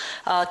school.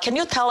 Can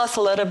you tell us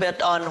a little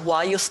bit on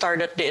why you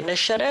started the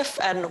initiative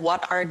and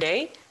what are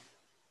they?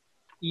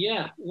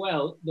 Yeah,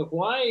 well, the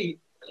why,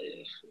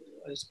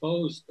 I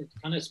suppose it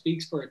kind of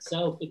speaks for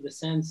itself in the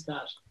sense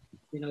that,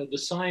 the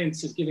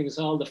science is giving us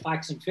all the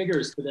facts and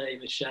figures today,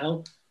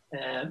 Michelle.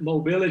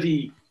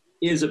 Mobility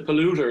is a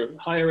polluter.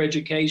 Higher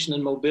education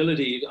and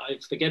mobility, I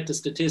forget the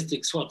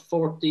statistics,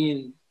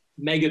 14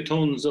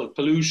 megatons of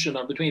pollution,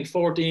 or between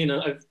 14,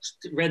 I've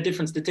read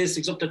different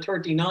statistics, up to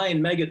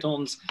 39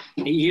 megatons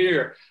a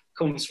year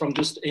comes from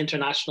just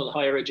international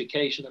higher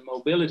education and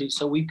mobility.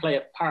 So we play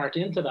a part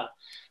into that.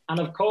 And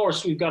of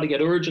course, we've got to get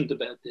urgent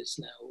about this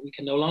now. We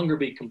can no longer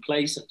be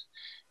complacent.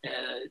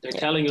 They're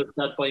telling us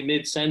that by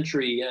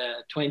mid-century,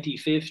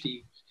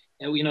 2050,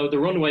 the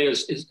runway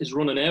is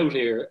running out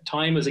here.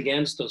 Time is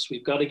against us.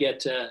 We've got to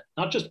get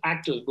not just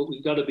active, but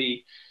we've got to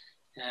be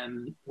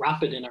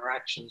rapid in our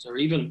actions, or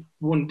even,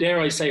 dare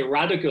I say,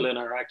 radical in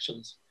our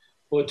actions.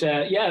 But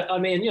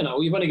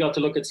we've only got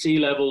to look at sea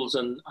levels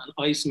and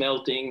ice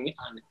melting,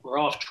 and we're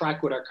off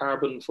track with our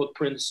carbon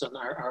footprints and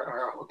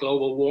our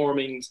global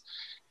warmings.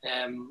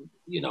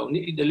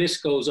 The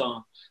list goes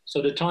on.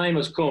 So the time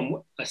has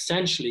come.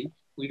 Essentially,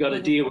 we got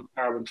to deal with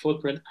carbon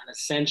footprint, and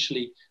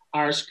essentially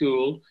our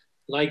school,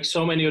 like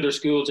so many other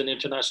schools in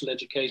international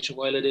education,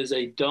 while it is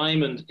a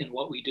diamond in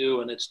what we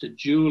do and it's the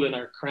jewel in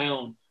our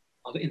crown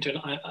of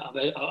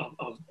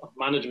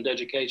management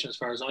education, as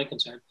far as I'm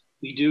concerned,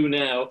 we do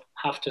now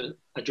have to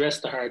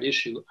address the hard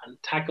issue and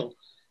tackle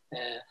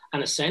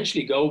and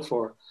essentially go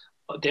for,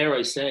 dare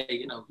I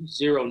say,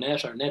 zero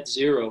net or net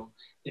zero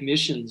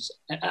emissions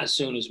as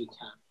soon as we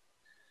can.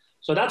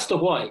 So that's the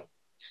why.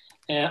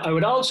 I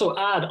would also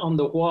add on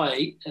the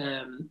why,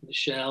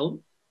 Michelle,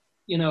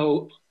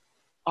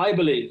 I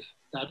believe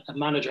that a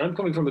manager, I'm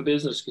coming from a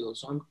business school,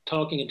 so I'm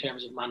talking in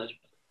terms of management.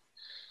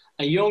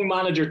 A young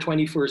manager,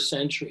 21st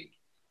century,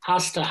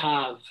 has to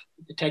have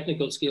the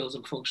technical skills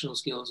and functional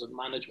skills of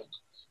management,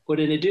 but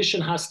in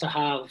addition has to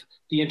have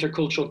the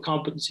intercultural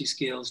competency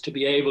skills to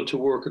be able to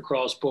work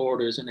across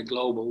borders in a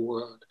global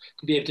world,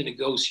 to be able to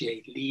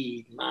negotiate,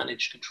 lead,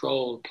 manage,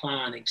 control,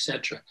 plan,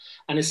 etc.,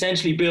 and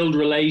essentially build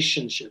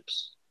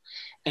relationships.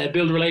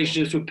 Build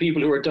relationships with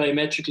people who are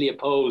diametrically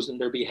opposed in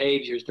their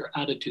behaviors, their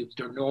attitudes,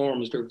 their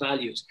norms, their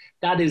values.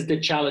 That is the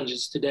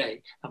challenges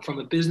today. And from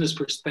a business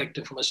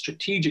perspective, from a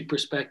strategic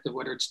perspective,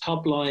 whether it's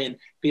top line,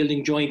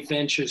 building joint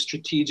ventures,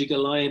 strategic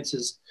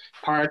alliances,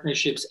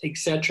 partnerships,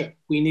 etc.,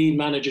 we need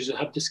managers who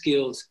have the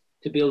skills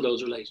to build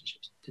those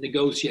relationships, to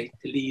negotiate,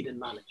 to lead and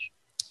manage.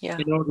 Yeah.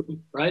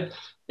 Right?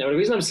 Now, the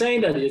reason I'm saying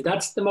that is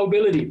that's the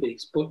mobility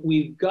piece, but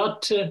we've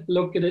got to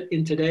look at it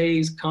in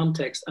today's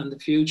context and the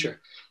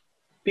future.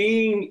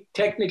 Being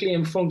technically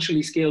and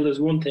functionally skilled is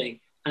one thing,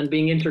 and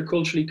being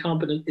interculturally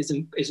competent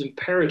is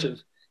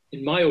imperative,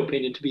 in my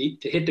opinion,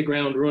 to hit the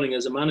ground running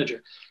as a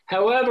manager.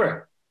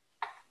 However,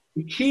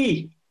 the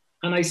key,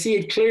 and I see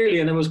it clearly,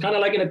 and it was kind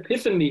of like an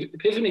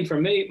epiphany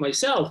for me,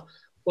 myself,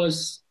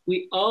 was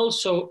we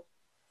also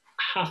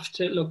have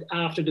to look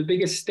after the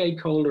biggest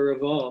stakeholder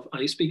of all.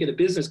 I speak in a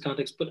business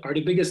context, but are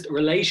the biggest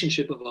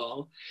relationship of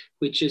all,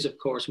 which is, of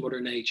course, Mother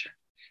Nature,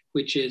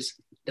 which is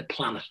the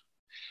planet.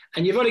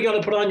 And you've only got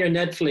to put on your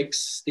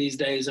Netflix these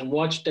days and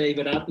watch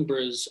David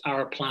Attenborough's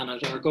Our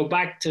Planet, or go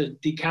back to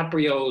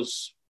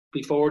DiCaprio's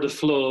Before the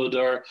Flood,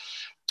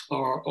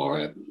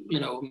 or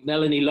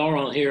Melanie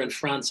Laurent here in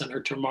France and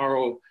her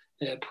Tomorrow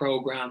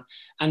program,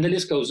 and the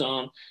list goes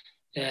on,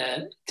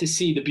 to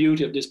see the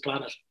beauty of this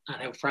planet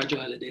and how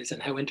fragile it is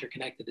and how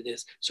interconnected it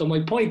is. So my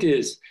point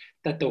is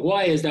that the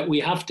why is that we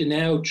have to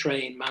now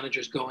train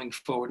managers going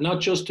forward,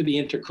 not just to be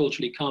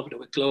interculturally competent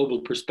with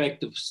global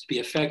perspectives to be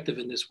effective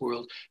in this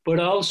world, but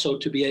also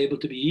to be able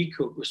to be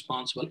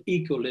eco-responsible,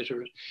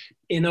 eco-literate,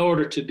 in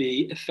order to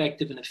be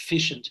effective and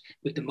efficient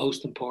with the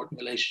most important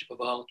relationship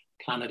of all,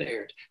 planet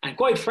Earth. And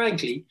quite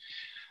frankly,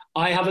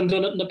 I haven't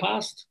done it in the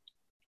past.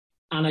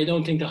 And I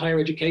don't think the higher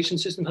education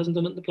system hasn't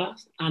done it in the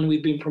past. And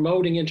we've been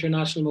promoting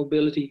international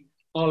mobility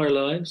all our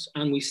lives,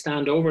 and we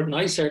stand over it, and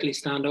I certainly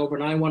stand over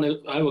it, and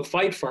I will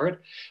fight for it.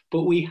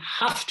 But we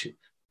have to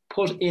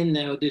put in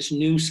now this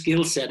new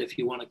skill set, if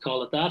you want to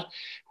call it that,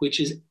 which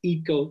is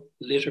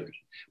eco-literate.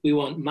 We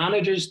want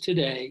managers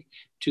today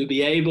to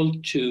be able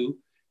to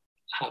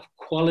have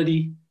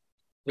quality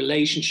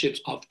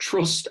relationships of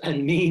trust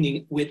and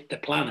meaning with the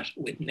planet,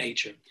 with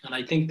nature. And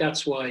I think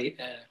that's why.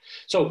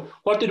 So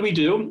what did we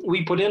do?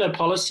 We put in a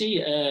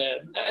policy.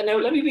 Now,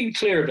 let me be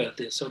clear about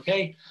this,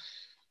 okay?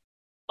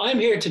 I'm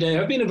here today.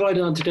 I've been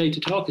invited on today to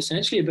talk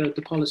essentially about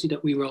the policy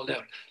that we rolled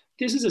out.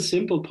 This is a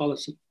simple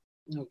policy,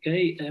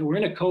 okay? We're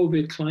in a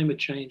COVID climate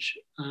change,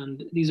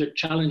 and these are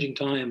challenging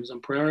times,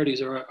 and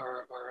priorities are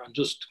on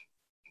just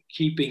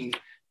keeping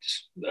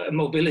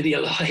mobility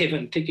alive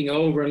and ticking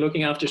over and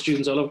looking after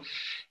students all over.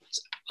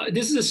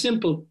 This is a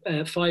simple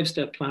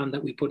 5-step plan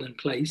that we put in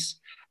place.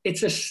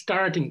 It's a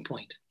starting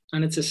point,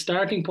 and it's a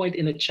starting point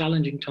in a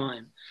challenging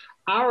time.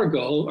 Our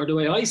goal, or the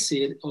way I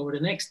see it, over the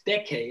next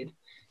decade,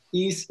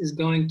 is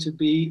going to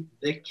be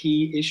the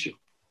key issue.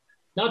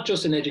 Not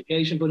just in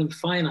education, but in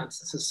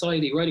finance,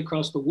 society, right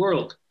across the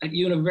world, at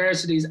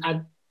universities,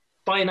 at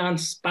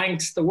finance,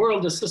 banks, the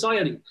world, the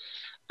society.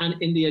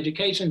 And in the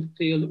education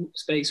field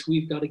space,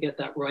 we've got to get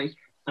that right.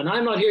 And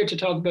I'm not here to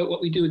talk about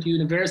what we do at the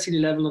university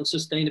level on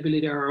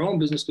sustainability or our own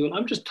business school.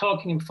 I'm just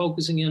talking and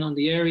focusing in on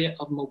the area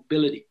of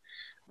mobility.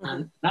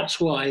 And that's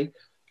why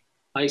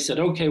I said,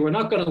 okay, we're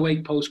not going to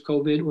wait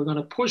post-COVID. We're going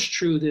to push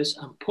through this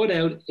and put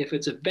out, if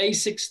it's a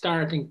basic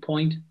starting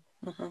point,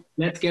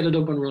 let's get it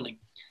up and running.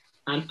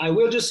 And I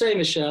will just say,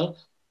 Michelle,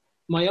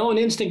 my own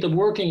instinct of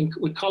working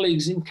with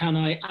colleagues in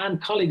CANI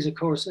and colleagues, of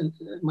course, and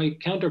my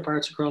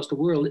counterparts across the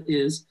world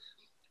is,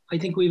 I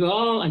think we've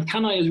all, and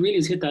CANI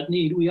has hit that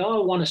need, we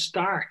all want to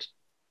start.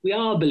 We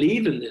all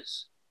believe in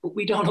this, but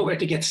we don't know where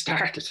to get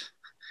started.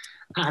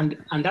 And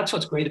that's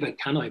what's great about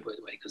CANI, by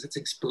the way, because it's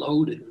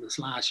exploded in this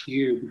last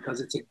year, because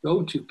it's a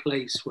go-to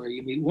place where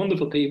you meet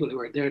wonderful people who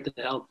are there to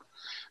help,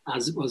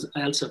 as was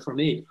Elsa for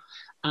me.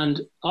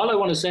 And all I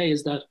want to say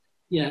is that,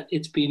 yeah,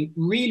 it's been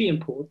really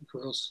important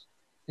for us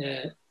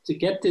to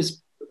get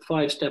this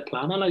 5-step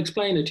plan. And I'll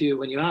explain it to you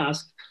when you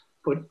ask,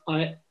 but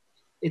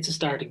it's a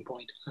starting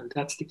point, and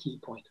that's the key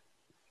point.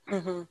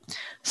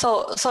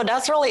 So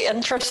that's really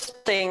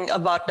interesting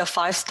about the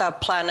 5-step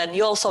plan. And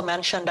you also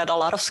mentioned that a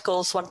lot of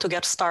schools want to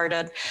get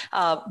started,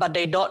 but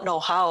they don't know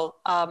how.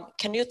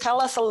 Can you tell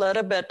us a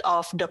little bit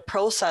of the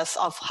process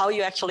of how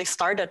you actually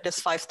started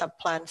this 5-step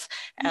plans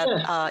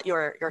at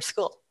your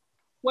school?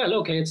 Well,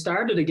 okay, it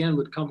started again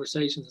with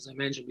conversations, as I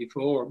mentioned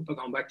before,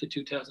 going back to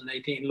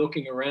 2018,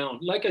 looking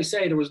around. Like I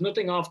say, there was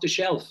nothing off the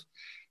shelf.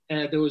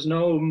 There was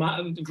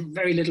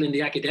very little in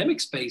the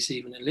academic space,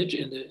 even in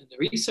the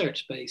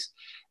research space.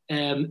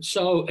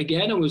 So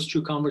again, it was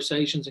through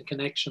conversations and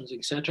connections,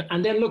 etc.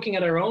 And then looking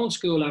at our own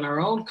school and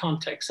our own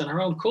context and our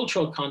own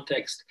cultural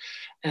context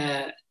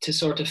to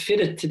sort of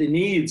fit it to the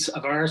needs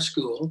of our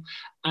school.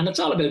 And it's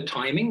all about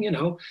timing, and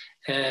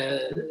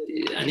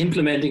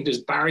implementing.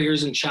 There's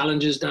barriers and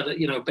challenges that,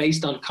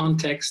 based on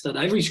context that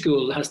every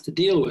school has to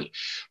deal with.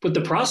 But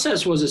the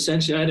process was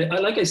essentially,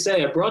 like I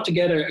say, I brought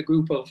together a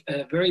group of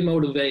very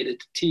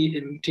motivated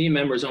team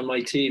members on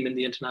my team in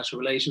the International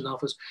Relations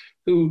Office,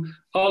 who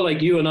all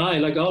like you and I,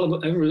 like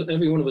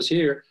every one of us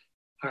here,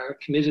 are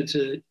committed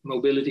to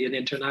mobility and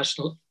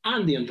international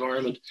and the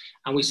environment.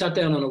 And we sat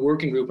down on a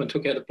working group and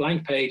took out a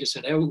blank page and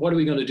said, what are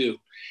we going to do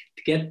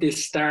to get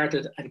this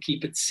started and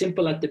keep it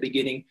simple at the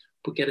beginning,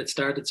 but get it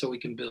started so we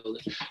can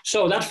build it.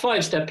 So that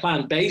 5-step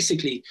plan,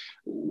 basically,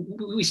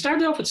 we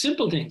started off with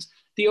simple things.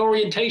 The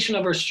orientation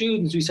of our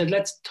students, we said,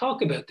 let's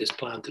talk about this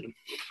plan to them.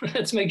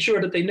 Let's make sure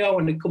that they know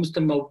when it comes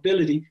to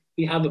mobility,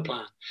 we have a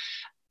plan.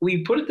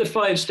 We put it the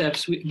 5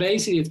 steps.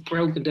 Basically, it's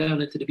broken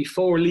down into the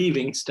before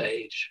leaving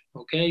stage,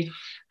 okay?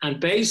 And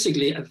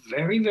basically, a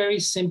very, very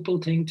simple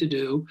thing to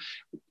do.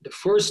 The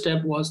first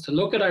step was to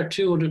look at our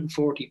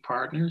 240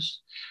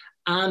 partners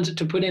and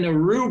to put in a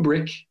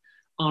rubric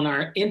on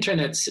our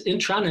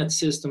intranet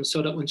system,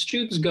 so that when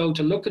students go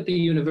to look at the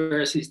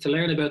universities to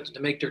learn about them, to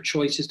make their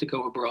choices to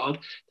go abroad,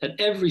 that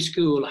every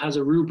school has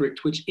a rubric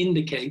which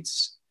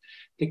indicates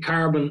the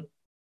carbon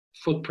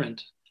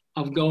footprint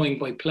of going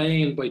by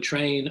plane, by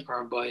train,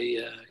 or by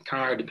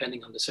car,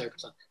 depending on the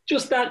circumstance.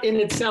 Just that in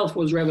itself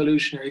was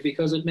revolutionary,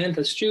 because it meant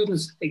that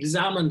students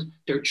examined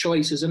their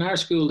choices. In our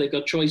school, they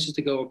got choices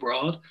to go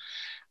abroad,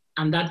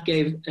 and that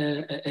gave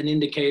an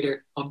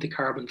indicator of the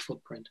carbon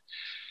footprint.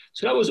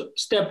 So that was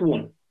step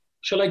 1.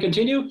 Shall I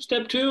continue?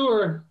 Step 2,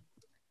 or?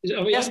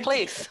 Yes,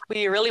 please.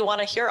 We really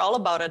want to hear all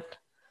about it.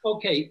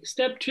 Okay,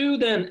 step 2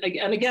 then,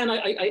 and again,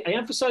 I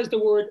emphasize the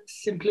word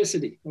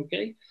simplicity,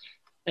 okay,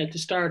 to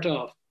start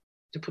off,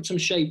 to put some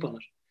shape on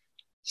it.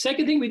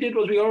 Second thing we did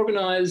was we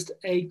organized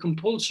a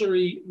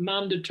compulsory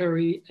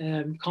mandatory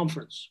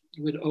conference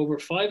with over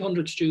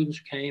 500 students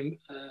who came.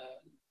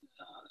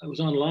 It was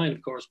online,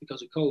 of course,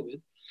 because of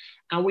COVID.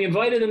 And we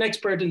invited an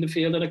expert in the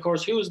field. And of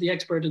course, who was the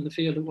expert in the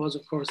field? It was,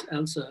 of course,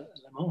 Elsa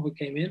Lemon, who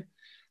came in.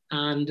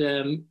 And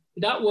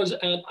that was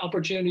an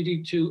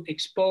opportunity to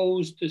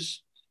expose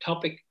this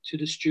topic to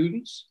the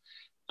students,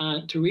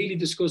 to really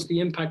discuss the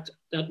impact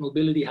that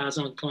mobility has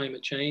on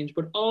climate change,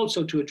 but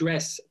also to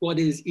address what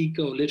is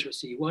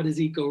eco-literacy, what is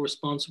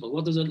eco-responsible,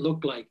 what does it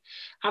look like?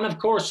 And of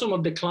course, some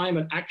of the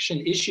climate action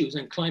issues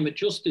and climate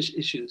justice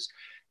issues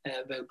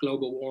about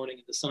global warming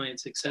and the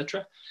science,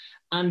 etc.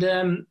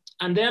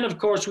 And then, of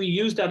course, we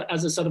used that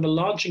as a sort of a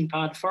launching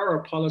pad for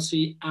our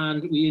policy,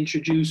 and we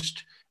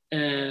introduced,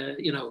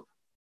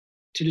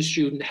 to the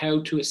student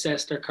how to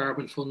assess their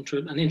carbon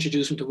footprint and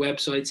introduce them to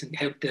websites and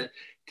how to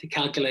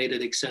calculate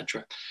it,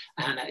 etc.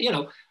 And,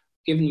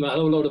 given them a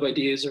whole load of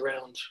ideas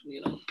around,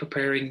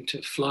 preparing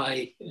to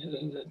fly,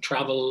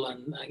 travel,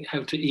 and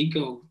how to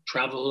eco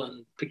travel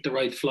and pick the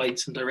right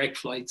flights and direct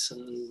flights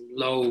and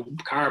low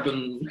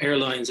carbon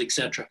airlines,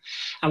 etc.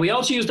 And we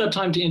also used that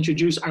time to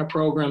introduce our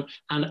program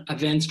and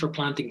events for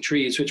planting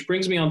trees, which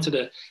brings me on to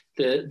the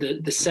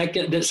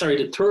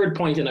third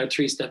point in our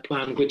 3-step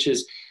plan, which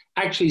is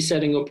actually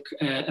setting up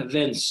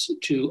events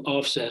to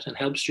offset and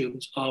help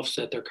students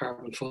offset their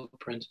carbon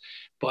footprint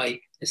by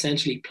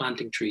essentially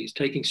planting trees,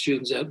 taking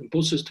students out in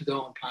buses to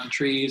go and plant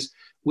trees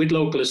with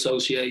local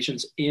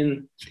associations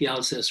in the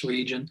Alsace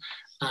region.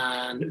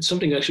 And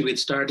something actually we'd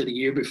started a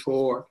year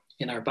before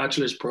in our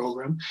bachelor's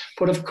program.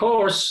 But of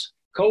course,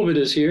 COVID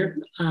is here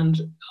and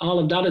all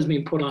of that has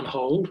been put on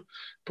hold.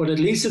 But at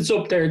least it's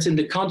up there, it's in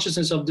the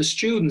consciousness of the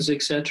students,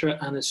 etc.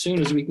 And as soon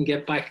as we can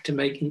get back to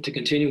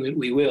continuing it,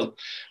 we will.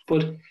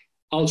 But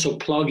also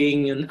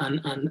plugging and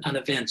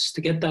events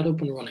to get that up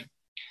and running.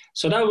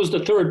 So that was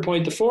the third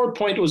point. The fourth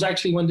point was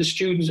actually when the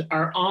students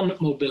are on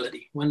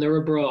mobility, when they're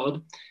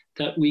abroad,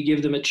 that we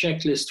give them a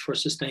checklist for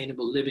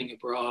sustainable living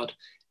abroad,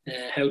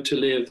 how to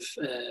live,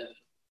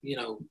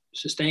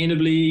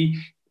 sustainably,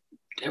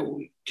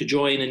 to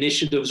join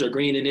initiatives or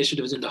green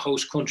initiatives in the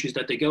host countries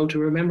that they go to.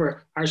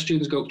 Remember, our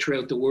students go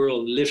throughout the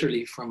world,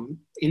 literally from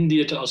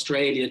India to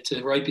Australia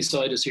to right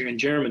beside us here in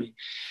Germany.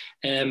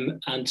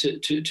 And I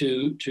could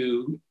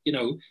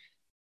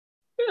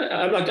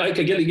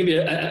give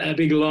you a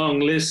big long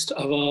list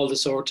of all the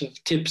sort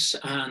of tips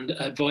and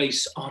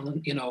advice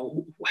on,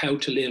 how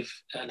to live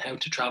and how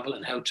to travel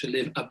and how to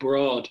live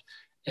abroad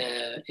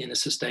in a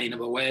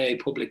sustainable way,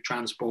 public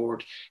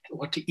transport,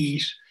 what to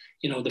eat,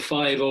 the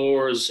 5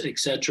 O's,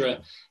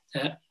 etc.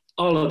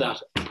 All of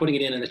that, putting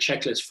it in a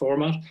checklist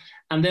format.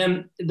 And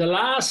then the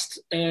last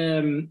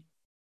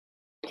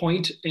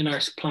point in our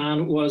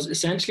plan was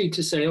essentially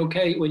to say,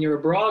 okay, when you're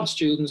abroad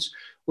students,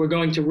 we're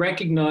going to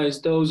recognize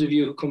those of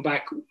you who come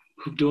back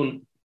who've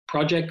done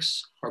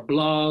projects or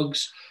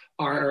blogs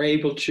or are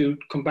able to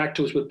come back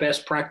to us with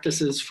best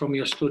practices from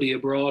your study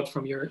abroad,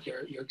 from your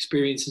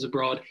experiences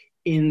abroad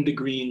in the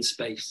green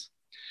space.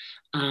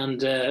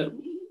 And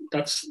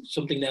that's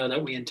something now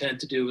that we intend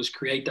to do, is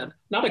create that,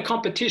 not a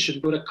competition,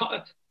 but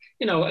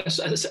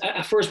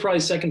a first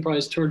prize, second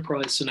prize, third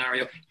prize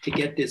scenario to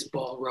get this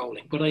ball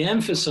rolling. But I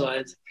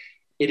emphasize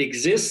it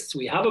exists.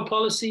 We have a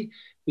policy.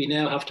 We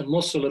now have to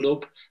muscle it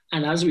up.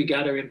 And as we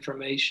gather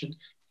information,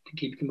 to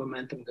keep the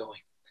momentum going.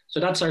 So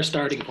that's our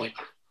starting point.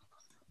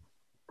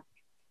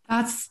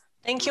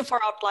 Thank you for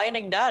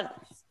outlining that.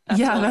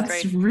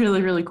 That's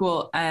really, really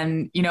cool.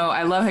 And,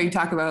 I love how you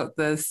talk about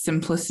the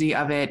simplicity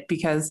of it,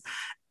 because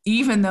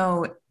even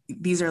though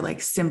these are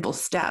like simple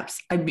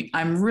steps,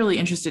 I'm really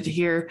interested to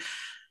hear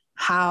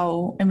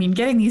how,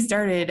 getting these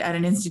started at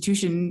an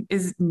institution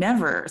is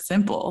never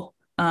simple.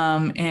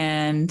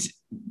 And,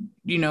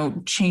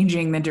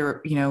 changing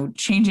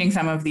changing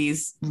some of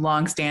these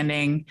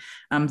longstanding,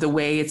 the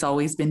way it's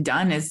always been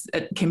done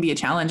can be a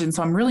challenge. And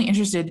so I'm really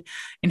interested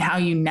in how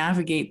you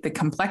navigate the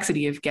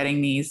complexity of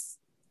getting these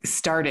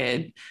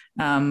started,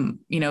 how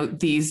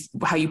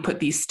you put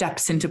these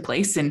steps into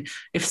place, and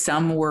if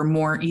some were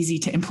more easy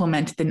to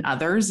implement than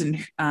others,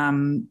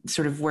 and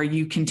sort of where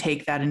you can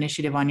take that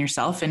initiative on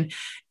yourself. And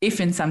if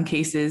in some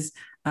cases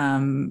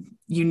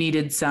you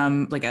needed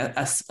some, like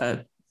a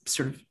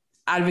sort of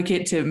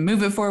advocate to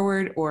move it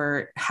forward,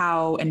 or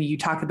how, and you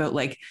talk about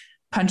like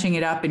punching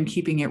it up and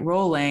keeping it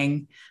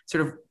rolling,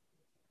 sort of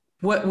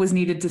what was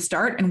needed to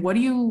start, and what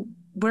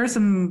are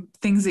some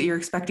things that you're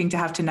expecting to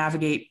have to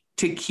navigate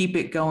to keep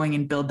it going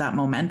and build that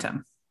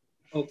momentum?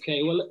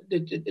 Okay, well,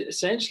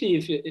 essentially,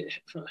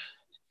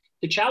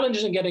 the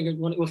challenges in getting it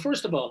running, well,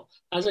 first of all,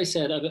 as I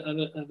said, I have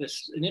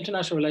an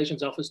international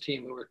relations office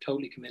team who are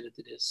totally committed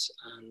to this,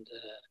 and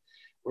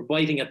we're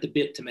biting at the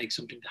bit to make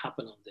something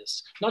happen on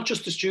this. Not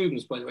just the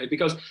students, by the way,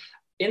 because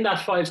in that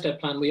 5-step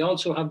plan, we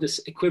also have this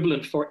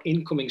equivalent for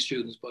incoming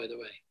students, by the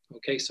way.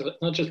 Okay, so it's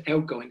not just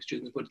outgoing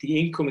students, but the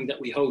incoming that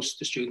we host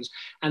the students.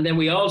 And then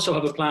we also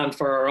have a plan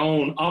for our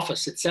own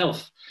office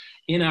itself.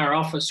 In our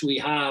office, we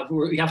have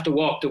to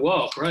walk the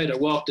walk, right? Or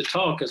walk the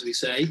talk, as we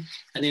say.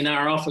 And in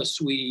our office,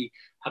 we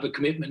have a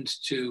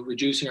commitment to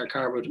reducing our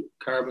carbon,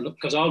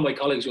 because all my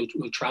colleagues will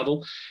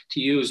travel, to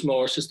use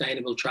more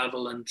sustainable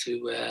travel, and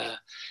to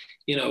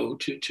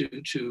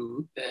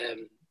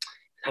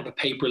have a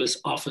paperless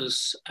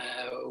office.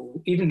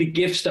 Even the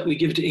gifts that we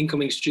give to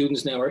incoming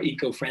students now are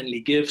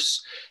eco-friendly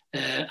gifts.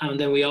 And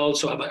then we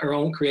also have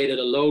created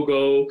a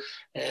logo.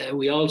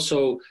 We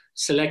also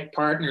select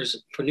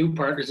partners, for new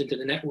partners into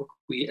the network.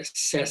 We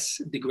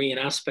assess the green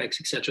aspects,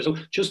 etc. So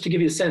just to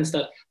give you a sense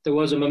that there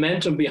was a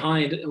momentum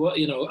behind,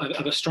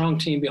 of a strong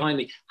team behind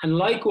me. And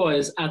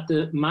likewise at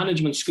the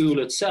management school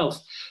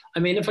itself,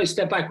 if I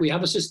step back, we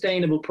have a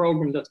sustainable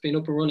program that's been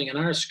up and running in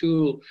our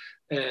school.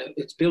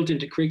 It's built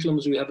into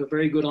curriculums. We have a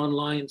very good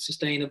online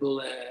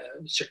sustainable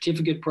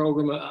certificate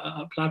program,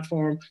 a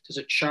platform.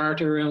 There's a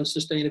charter around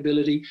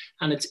sustainability,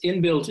 and it's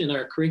inbuilt in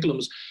our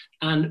curriculums.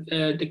 And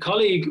the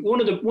colleague,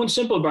 one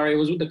simple barrier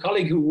was with the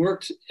colleague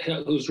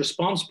who's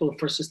responsible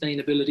for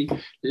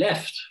sustainability,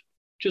 left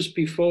just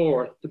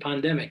before the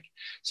pandemic.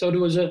 So there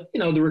was the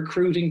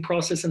recruiting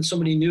process, and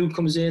somebody new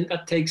comes in,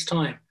 that takes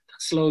time.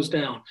 Slows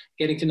down,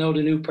 getting to know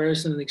the new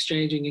person and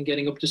exchanging and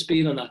getting up to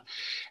speed on that.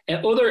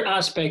 Other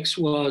aspects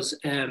was,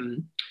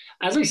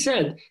 as I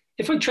said,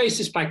 if I trace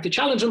this back, the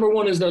challenge number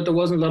one is that there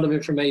wasn't a lot of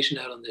information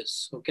out on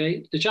this,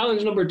 okay? The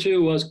challenge number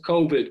two was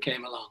COVID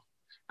came along,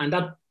 and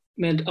that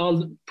meant all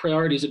the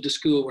priorities of the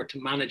school were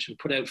to manage and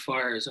put out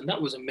fires, and that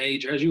was a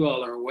major, as you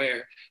all are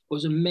aware,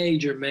 was a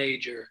major,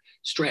 major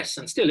stress,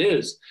 and still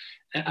is,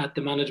 at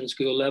the management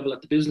school level,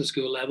 at the business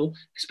school level,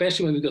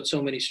 especially when we've got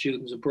so many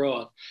students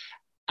abroad.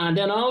 And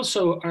then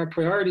also our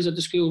priorities at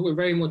the school were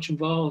very much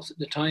involved,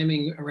 the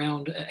timing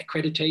around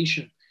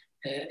accreditation,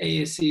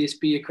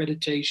 ASCSB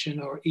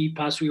accreditation or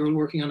EPAS. We were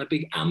working on a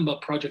big AMBA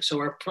project. So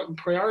our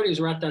priorities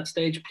were at that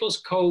stage, plus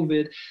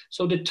COVID.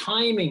 So the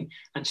timing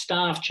and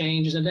staff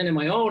changes. And then in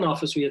my own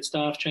office, we had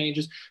staff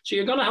changes. So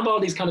you're going to have all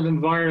these kind of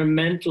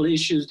environmental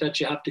issues that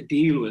you have to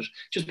deal with.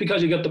 Just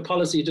because you got the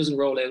policy, it doesn't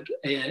roll out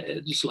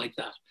just like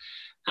that.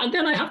 And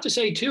then I have to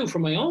say, too,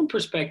 from my own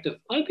perspective,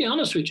 I'll be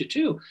honest with you,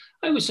 too.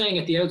 I was saying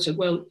at the outset,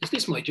 well, is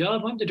this my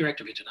job? I'm the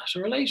Director of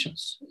International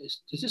Relations.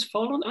 Does this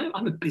fall on?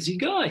 I'm a busy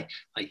guy.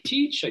 I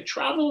teach, I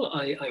travel,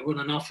 I run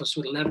an office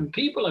with 11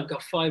 people. I've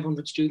got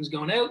 500 students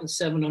going out and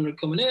 700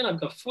 coming in. I've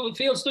got full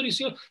field study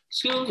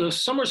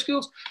schools, summer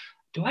schools.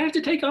 Do I have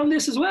to take on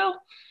this as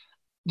well?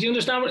 Do you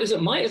understand what,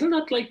 isn't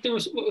that like there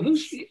was,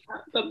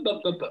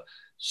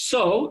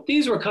 So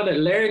these were kind of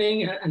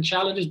learning and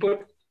challenges,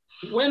 but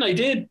when I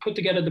did put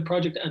together the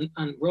project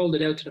and rolled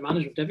it out to the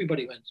management,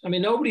 everybody went. I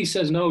mean, nobody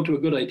says no to a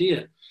good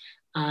idea.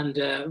 And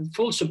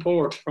full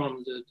support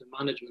from the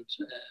management,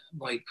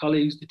 my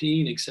colleagues, the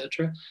dean,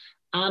 etc.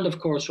 And of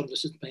course from the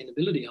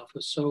sustainability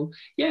office. So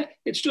yeah,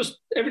 it's just,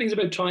 everything's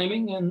about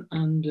timing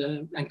and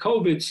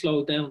COVID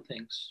slowed down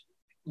things.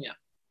 Yeah.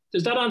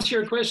 Does that answer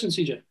your question,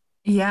 CJ?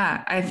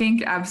 Yeah, I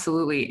think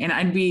absolutely. And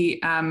I'd be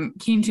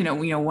keen to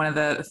know, one of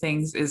the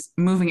things is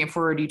moving it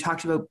forward. You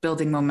talked about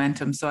building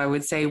momentum. So I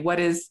would say, what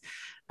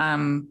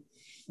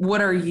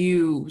are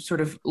you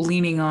sort of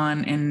leaning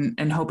on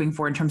and hoping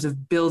for in terms of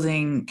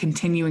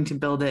continuing to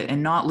build it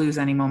and not lose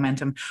any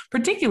momentum,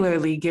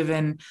 particularly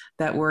given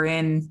that we're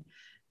in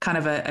kind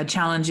of a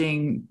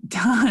challenging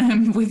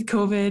time with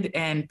COVID,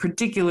 and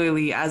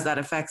particularly as that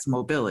affects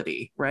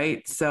mobility,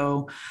 right?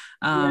 So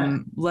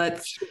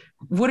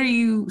what are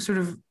you sort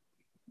of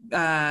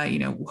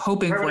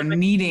hoping for,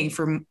 needing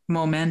for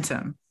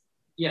momentum?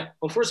 Yeah.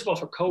 Well, first of all,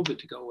 for COVID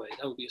to go away,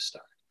 that would be a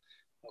start.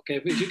 Okay.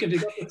 But if you can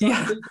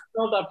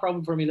solve that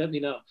problem for me, let me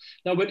know.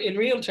 No, but in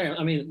real terms,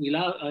 I mean,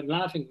 I'm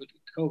laughing, but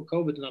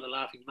COVID is not a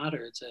laughing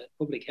matter. It's a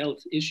public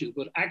health issue.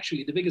 But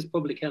actually, the biggest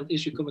public health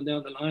issue coming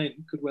down the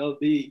line could well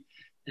be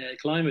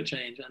climate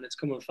change, and it's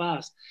coming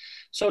fast.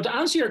 So to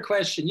answer your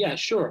question, yeah,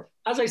 sure.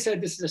 As I said,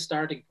 this is a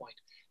starting point.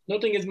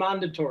 Nothing is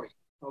mandatory.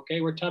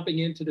 Okay, we're tapping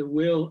into the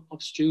will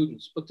of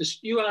students. But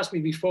you asked me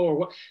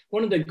before,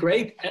 one of the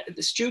great,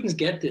 the students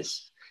get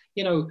this.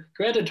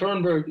 Greta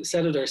Thunberg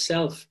said it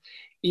herself.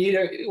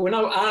 We're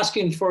not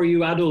asking for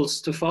you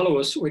adults to follow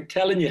us, we're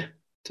telling you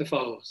to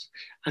follow us.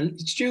 And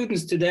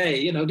students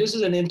today, this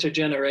is an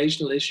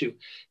intergenerational issue.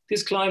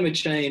 This climate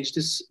change,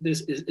 this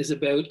is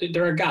about,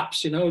 there are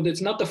gaps,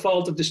 it's not the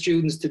fault of the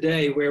students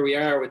today where we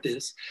are with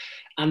this.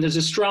 And there's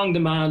a strong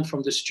demand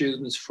from the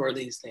students for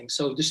these things.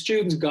 So the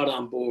students got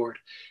on board.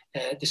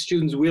 The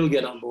students will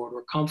get on board.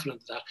 We're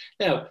confident of that.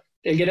 Now,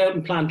 they'll get out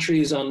and plant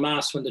trees en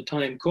masse when the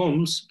time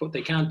comes, but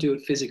they can't do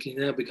it physically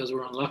now because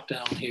we're on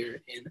lockdown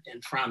here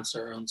in France,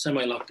 or on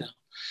semi-lockdown.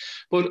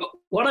 But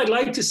what I'd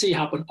like to see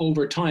happen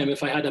over time,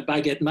 if I had a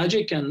baguette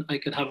magic and I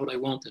could have what I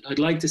wanted, I'd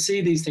like to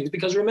see these things,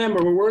 because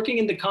remember, we're working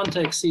in the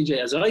context, CJ,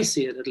 as I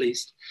see it at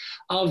least,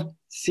 of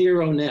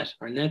zero net,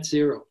 or net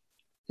zero.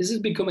 This is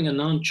becoming a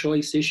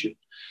non-choice issue.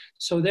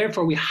 So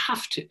therefore, we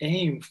have to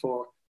aim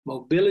for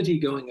mobility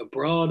going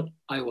abroad.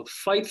 I will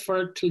fight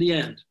for it till the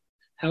end.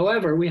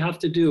 However, we have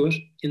to do it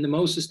in the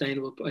most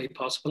sustainable way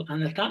possible.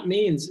 And if that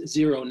means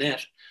zero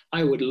net,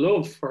 I would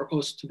love for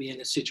us to be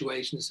in a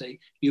situation to say,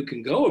 you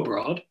can go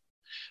abroad,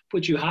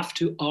 but you have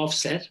to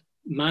offset,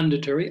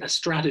 mandatory, a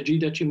strategy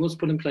that you must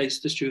put in place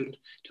to the student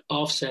to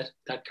offset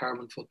that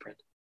carbon footprint.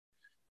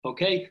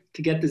 Okay,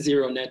 to get the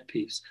zero net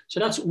piece. So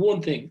that's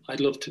one thing I'd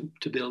love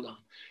to build on.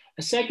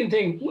 A second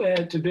thing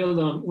to build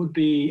on would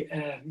be,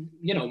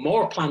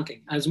 more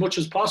planting as much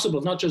as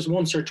possible, not just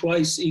once or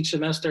twice each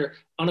semester,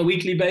 on a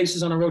weekly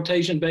basis, on a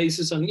rotation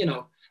basis, and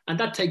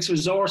that takes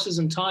resources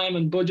and time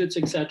and budgets,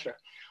 etc.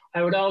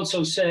 I would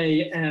also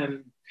say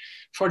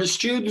for the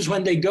students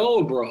when they go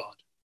abroad,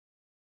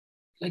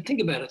 like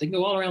think about it, they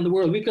go all around the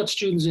world. We've got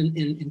students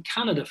in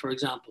Canada, for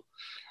example,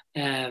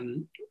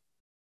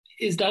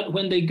 is that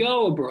when they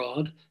go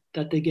abroad,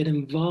 that they get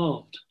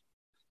involved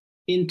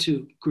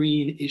into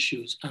green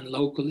issues and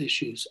local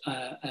issues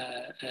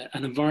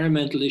and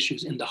environmental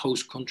issues in the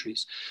host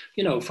countries,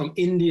 from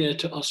India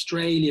to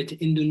Australia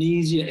to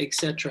Indonesia,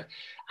 etc.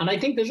 And I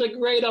think there's a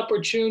great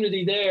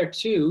opportunity there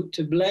too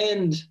to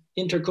blend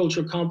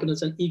intercultural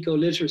competence and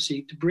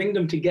eco-literacy, to bring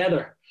them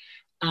together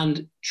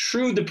and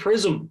through the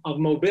prism of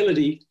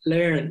mobility,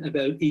 learn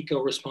about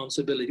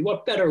eco-responsibility.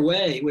 What better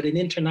way with an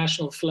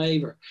international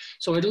flavor?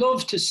 So I'd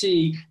love to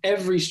see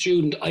every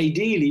student,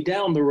 ideally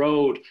down the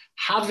road,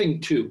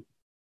 having to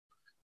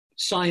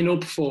sign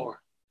up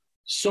for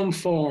some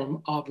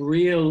form of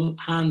real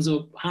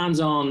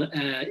hands-on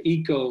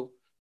eco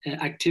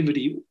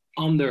activity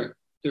on their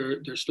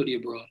study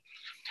abroad.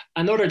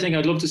 Another thing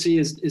I'd love to see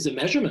is a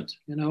measurement.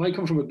 You know, I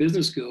come from a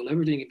business school,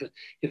 everything, but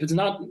if it's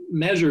not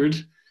measured,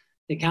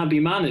 it can't be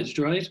managed,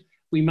 right?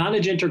 We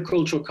manage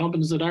intercultural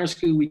competence at our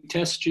school. We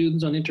test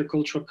students on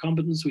intercultural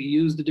competence. We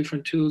use the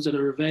different tools that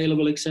are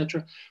available,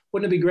 etc.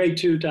 Wouldn't it be great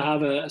too to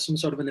have some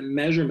sort of a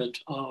measurement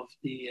of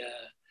the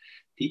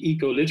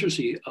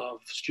eco-literacy of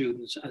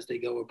students as they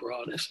go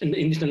abroad in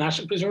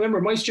international? Because remember,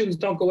 my students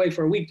don't go away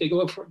for a week; they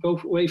go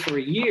away for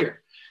a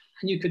year,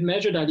 and you could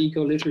measure that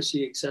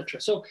eco-literacy,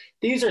 etc. So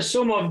these are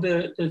some of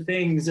the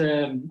things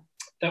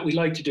that we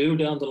like to do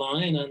down the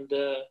line, and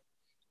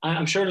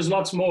I'm sure there's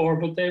lots more.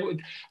 But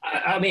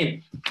I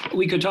mean,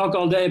 we could talk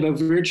all day about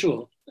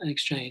virtual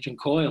exchange and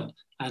COIL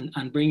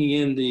and bringing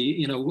in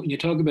when you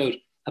talk about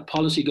a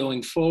policy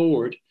going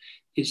forward,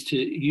 is to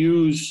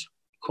use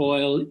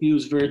COIL,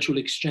 use virtual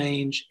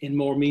exchange in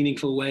more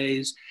meaningful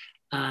ways,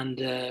 and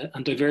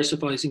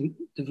diversifying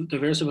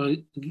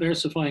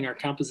our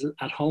campuses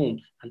at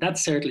home. And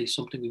that's certainly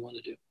something we want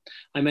to do.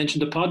 I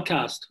mentioned a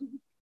podcast.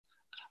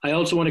 I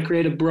also want to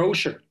create a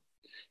brochure.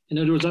 In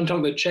other words, I'm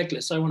talking about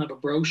checklists. I want to have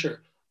a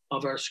brochure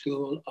of our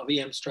school, of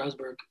EM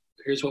Strasbourg.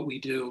 Here's what we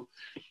do.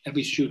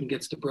 Every student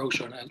gets the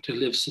brochure on how to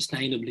live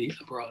sustainably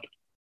abroad.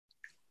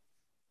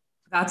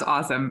 That's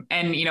awesome.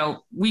 And,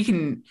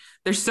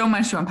 there's so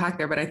much to unpack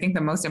there, but I think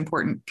the most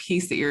important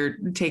piece that you're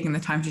taking the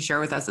time to share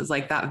with us is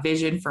like that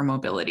vision for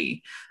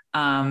mobility.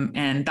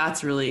 And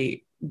that's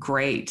really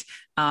great.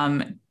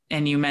 And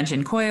you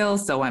mentioned COIL.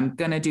 So I'm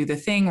going to do the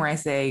thing where I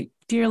say,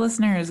 dear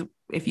listeners,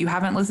 if you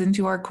haven't listened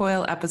to our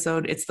COIL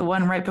episode, it's the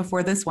one right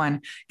before this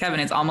one. Kevin,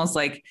 it's almost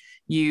like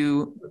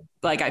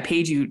I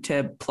paid you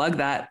to plug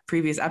that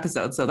previous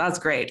episode. So that's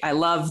great. I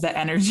love the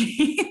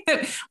energy.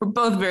 We're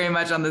both very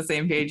much on the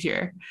same page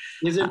here.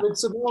 Is it with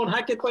Simone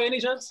Hackett by any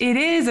chance? It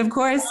is, of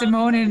course,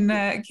 Simone and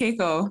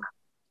Keiko.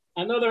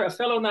 A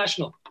fellow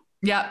national.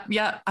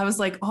 Yeah. I was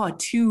like, oh,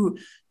 two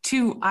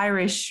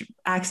Irish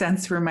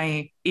accents for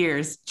my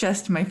ears.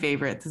 Just my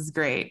favorite. This is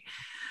great.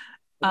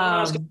 I'm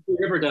not asking to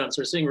river dance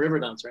or sing river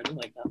dance or anything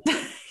like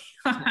that.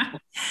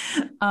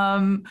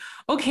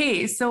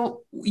 Okay.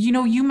 So,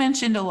 you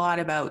mentioned a lot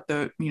about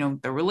the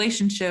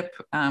relationship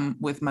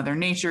with Mother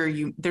Nature.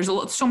 There's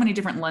so many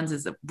different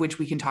lenses of which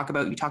we can talk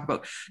about. You talk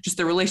about just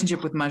the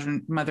relationship with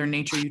Mother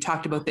Nature. You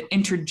talked about the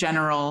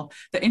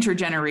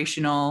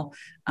intergenerational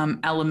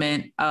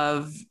element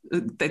of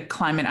the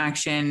climate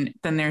action.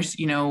 Then there's,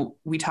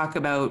 we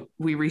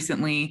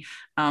recently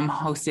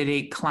hosted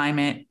a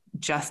climate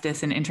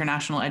justice and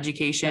international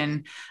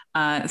education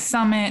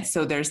summit.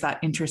 So there's that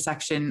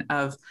intersection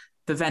of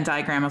the Venn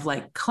diagram of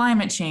like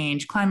climate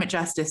change, climate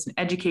justice, and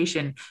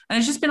education. And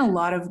it's just been a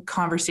lot of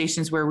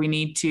conversations where we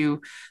need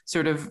to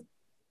sort of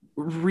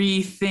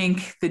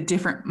rethink the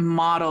different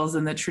models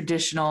and the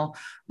traditional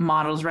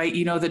models, right?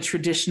 The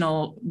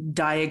traditional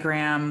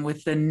diagram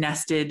with the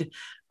nested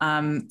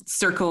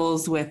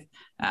circles with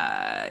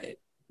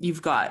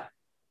you've got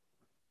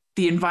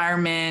the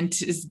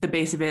environment is the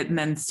base of it, and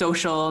then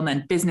social, and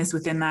then business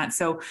within that.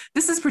 So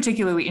this is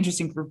particularly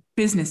interesting for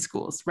business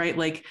schools, right?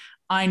 Like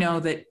I know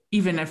that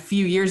even a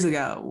few years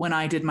ago when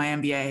I did my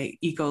MBA,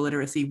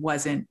 eco-literacy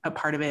wasn't a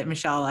part of it.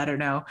 Michelle, I don't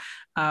know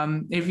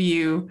if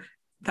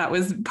that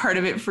was part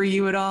of it for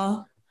you at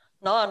all?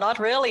 No, not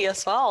really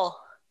as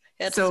well.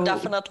 It's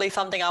definitely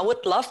something I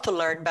would love to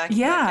learn back.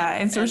 Yeah.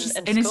 And so it's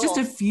just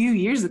a few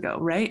years ago,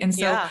 right? And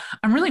so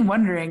I'm really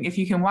wondering if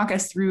you can walk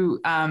us through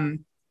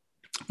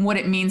what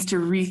it means to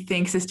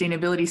rethink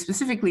sustainability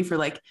specifically for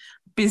like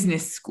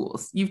business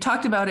schools. You've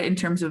talked about it in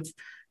terms of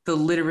the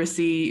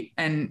literacy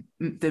and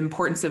the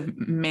importance of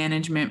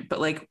management, but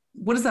like,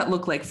 what does that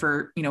look like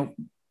for,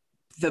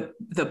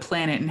 the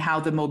planet and how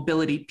the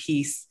mobility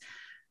piece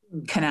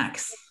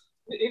connects?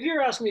 If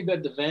you're asking me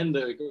about the Venn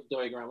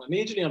diagram,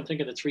 immediately I'm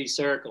thinking of 3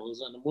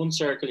 circles, and in one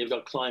circle you've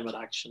got climate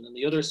action, and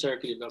the other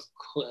circle you've got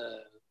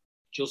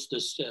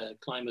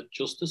climate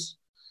justice.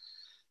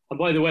 And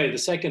by the way, the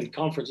second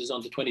conference is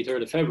on the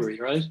 23rd of February,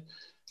 right?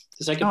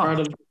 The second part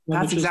of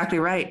that's exactly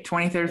right.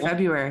 23rd of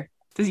February.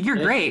 You're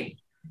great.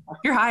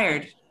 You're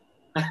hired.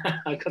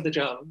 I got the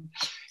job.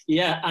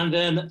 Yeah. And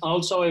then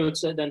also I would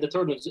say then the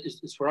third one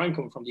is where I'm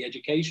coming from, the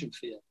education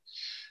field.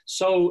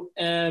 So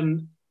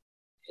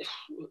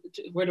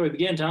where do I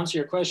begin to answer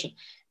your question?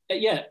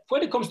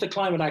 When it comes to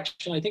climate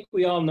action, I think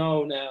we all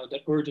know now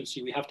that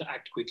urgency, we have to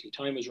act quickly.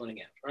 Time is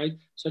running out, right?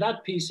 So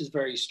that piece is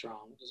very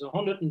strong. There's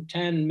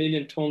 110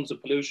 million tons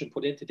of pollution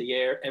put into the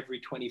air every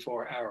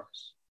 24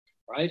 hours,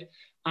 right?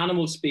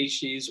 Animal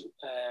species,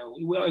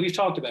 we've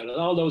talked about it,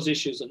 all those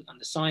issues, and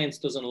the science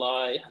doesn't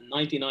lie, and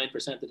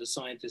 99% of the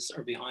scientists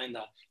are behind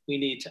that. We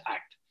need to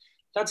act.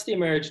 That's the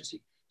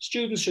emergency.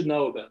 Students should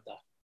know about that,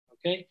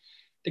 okay?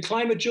 The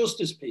climate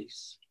justice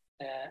piece.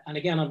 and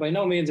again, I'm by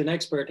no means an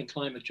expert in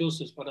climate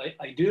justice, but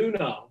I do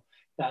know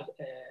that,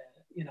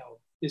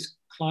 this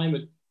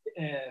climate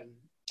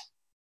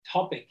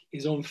topic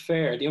is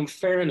unfair, the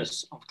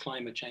unfairness of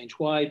climate change.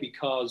 Why?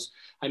 Because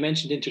I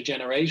mentioned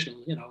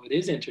intergenerational, it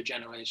is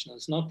intergenerational.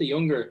 It's not the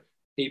younger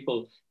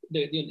people,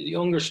 the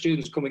younger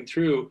students coming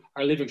through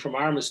are living from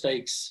our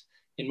mistakes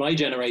in my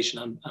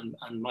generation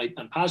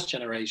and past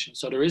generations.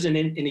 So there is an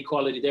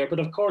inequality there, but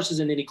of course there's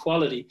an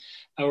inequality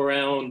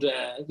around,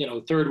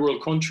 third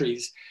world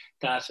countries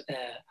that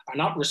are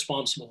not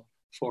responsible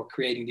for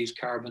creating these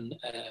carbon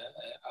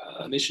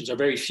emissions, are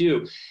very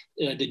few.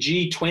 The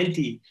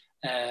G20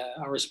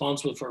 are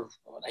responsible for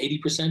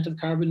 80% of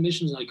carbon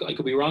emissions. I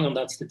could be wrong on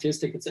that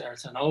statistic.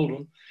 It's an old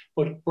one,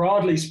 but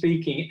broadly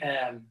speaking,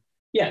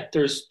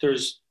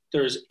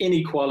 there's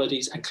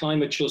inequalities, and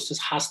climate justice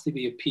has to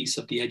be a piece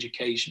of the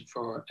education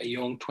for a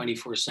young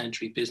 21st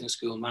century business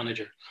school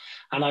manager.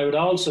 And I would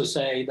also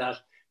say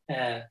that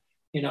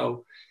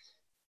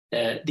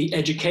the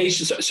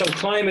education. So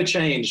climate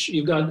change.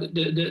 You've got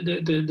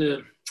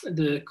the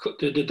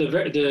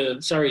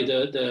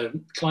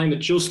climate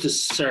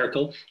justice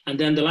circle, and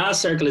then the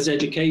last circle is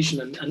education,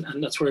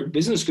 and that's where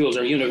business schools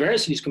or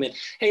universities come in.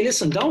 Hey,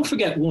 listen, don't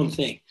forget one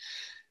thing.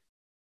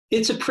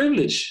 It's a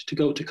privilege to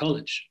go to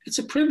college. It's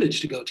a privilege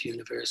to go to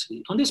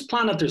university. On this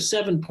planet, there's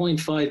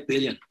 7.5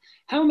 billion.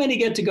 How many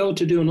get to go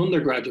to do an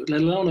undergraduate, let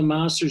alone a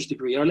master's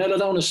degree, or let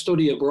alone a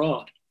study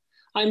abroad?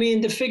 I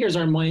mean, the figures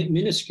are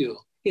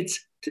minuscule.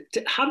 It's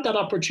to have that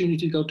opportunity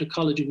to go to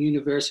college and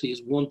university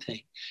is one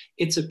thing.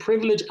 It's a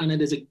privilege, and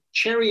it is a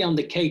cherry on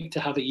the cake to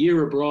have a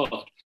year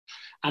abroad.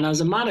 And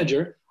as a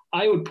manager,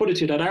 I would put it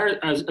to you that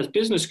as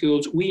business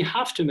schools, we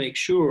have to make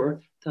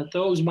sure that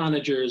those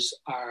managers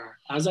are,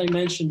 as I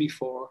mentioned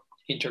before,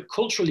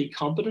 interculturally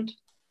competent,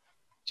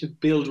 to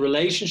build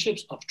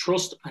relationships of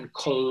trust and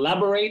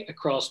collaborate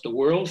across the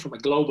world from a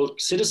global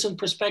citizen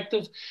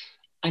perspective.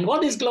 And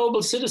what is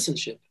global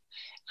citizenship?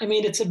 I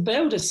mean, it's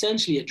about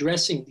essentially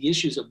addressing the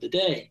issues of the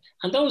day.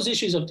 And those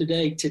issues of the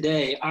day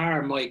today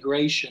are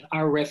migration,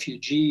 are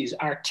refugees,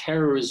 are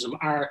terrorism,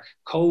 are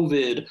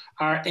COVID,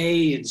 are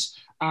AIDS,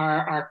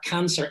 are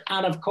cancer,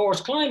 and of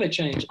course, climate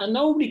change. And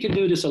nobody can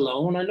do this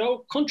alone, or no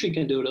country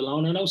can do it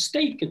alone, or no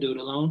state can do it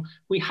alone.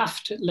 We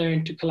have to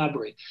learn to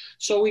collaborate.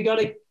 So we got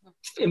to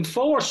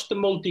enforce the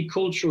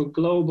multicultural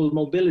global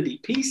mobility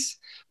piece,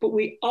 but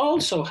we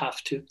also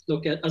have to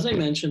look at, as I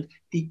mentioned,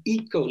 the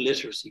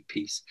eco-literacy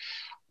piece.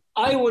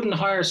 I wouldn't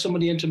hire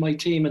somebody into my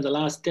team in the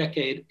last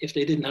decade if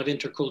they didn't have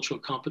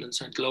intercultural competence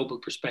and global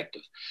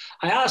perspective.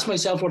 I asked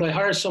myself, would I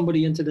hire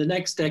somebody into the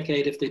next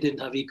decade if they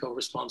didn't have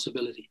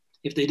eco-responsibility,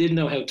 if they didn't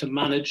know how to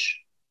manage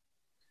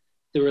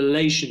the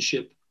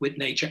relationship with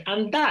nature?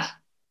 And that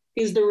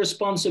is the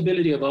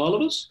responsibility of all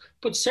of us,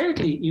 but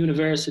certainly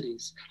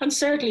universities and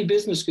certainly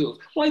business schools.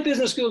 Why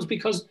business schools?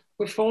 Because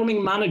we're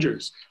forming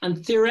managers,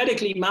 and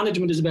theoretically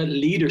management is about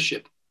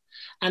leadership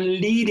and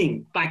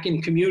leading back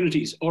in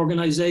communities,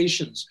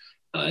 organizations,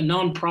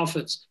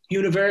 non-profits,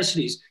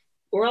 universities.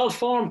 We're all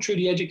formed through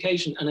the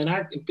education, and in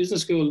our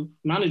business school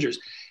managers,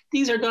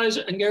 these are guys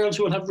and girls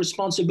who will have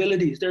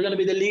responsibilities. They're going to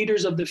be the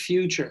leaders of the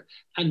future.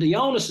 And the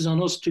onus is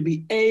on us to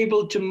be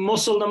able to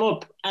muscle them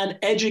up and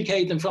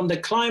educate them from the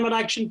climate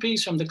action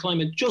piece, from the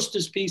climate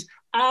justice piece,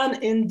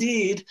 and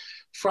indeed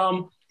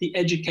from the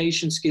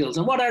education skills.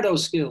 And what are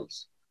those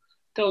skills?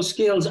 Those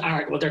skills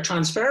are, well, they're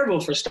transferable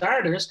for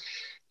starters.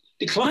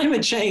 The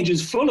climate change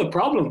is full of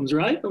problems,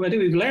 right? I mean,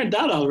 we've learned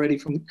that already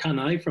from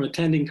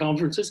attending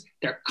conferences.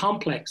 They're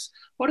complex.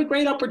 What a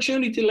great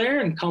opportunity to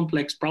learn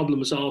complex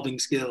problem solving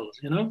skills,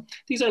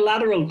 These are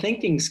lateral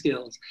thinking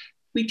skills.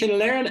 We can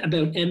learn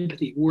about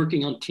empathy,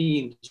 working on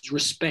teams,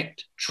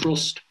 respect,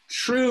 trust,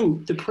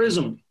 through the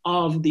prism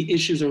of the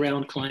issues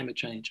around climate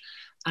change.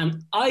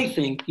 And I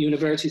think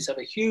universities have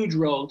a huge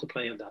role to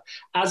play in that.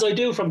 As I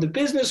do from the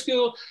business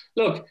school,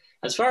 look,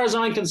 as far as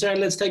I'm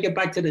concerned, let's take it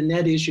back to the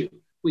net issue.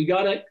 We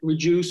got to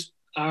reduce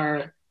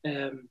our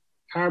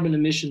carbon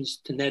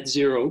emissions to net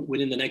zero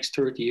within the next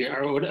 30 years.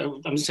 Or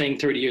I'm saying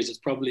 30 years, it's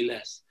probably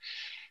less.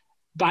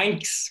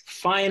 Banks,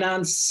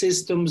 finance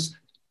systems,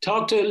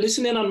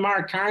 listen in on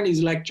Mark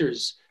Carney's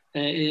lectures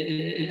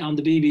on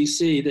the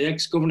BBC, the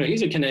ex-governor,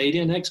 he's a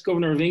Canadian,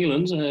 ex-governor of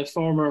England,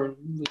 former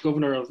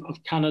governor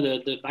of Canada,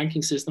 the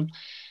banking system.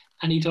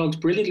 And he talks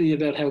brilliantly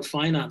about how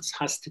finance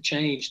has to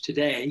change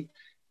today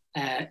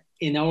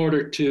in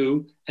order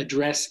to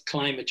address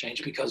climate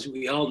change, because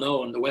we all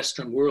know in the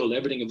Western world,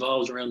 everything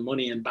evolves around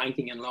money and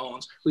banking and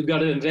loans. We've got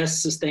to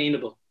invest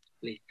sustainably.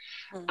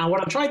 And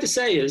what I'm trying to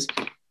say is,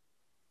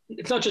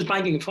 it's not just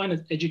banking and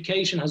finance,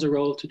 education has a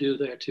role to do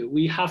there too.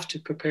 We have to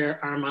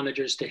prepare our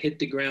managers to hit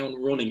the ground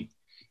running,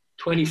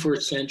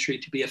 21st century,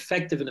 to be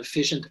effective and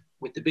efficient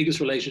with the biggest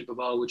relationship of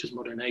all, which is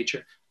Mother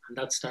Nature. And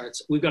that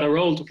starts, we've got a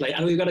role to play,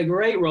 and we've got a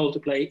great role to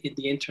play in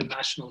the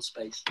international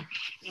space.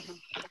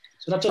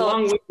 So that's a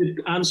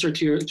long-winded answer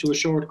to a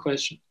short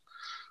question.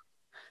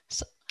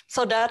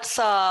 So that's,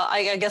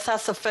 I guess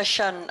that's the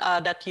vision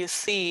that you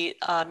see,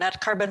 net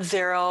carbon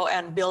zero,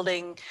 and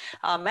building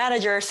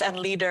managers and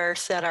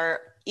leaders that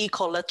are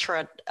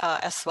eco-literate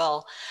as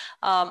well.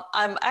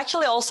 I'm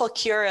actually also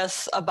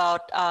curious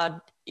about,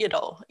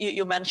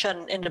 you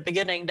mentioned in the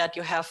beginning that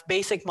you have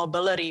basic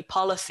mobility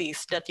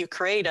policies that you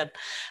created.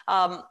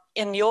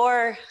 In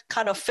your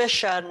kind of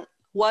vision,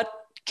 what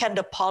can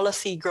the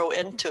policy grow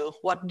into?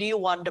 What do you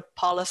want the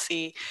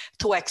policy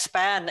to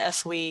expand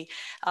as we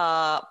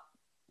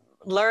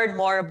learn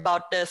more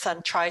about this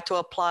and try to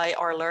apply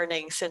our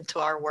learnings into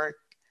our work?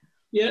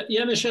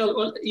 Yeah, Michelle.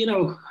 Well,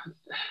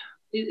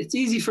 it's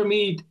easy for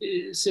me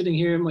sitting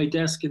here at my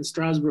desk in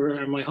Strasbourg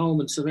or my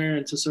home in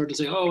Severn to sort of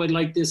say, oh, I'd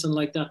like this and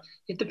like that.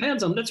 It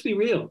depends on, let's be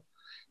real.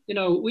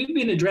 We've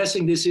been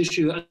addressing this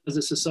issue as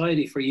a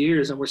society for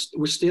years, and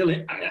we're still,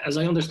 as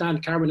I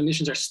understand, carbon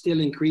emissions are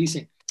still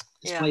increasing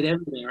despite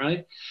everything,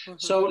 right? Mm-hmm.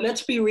 So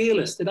let's be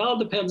realist. It all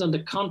depends on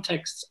the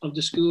context of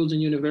the schools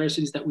and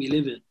universities that we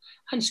live in.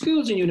 And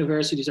schools and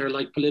universities are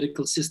like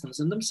political systems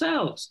in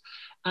themselves.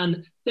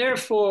 And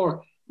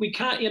therefore, we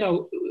can't,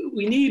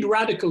 we need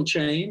radical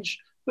change,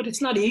 but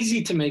it's not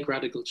easy to make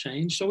radical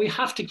change. So we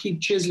have to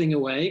keep chiseling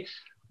away.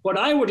 What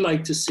I would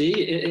like to see,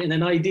 in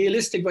an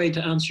idealistic way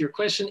to answer your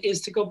question, is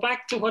to go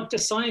back to what the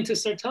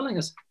scientists are telling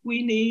us.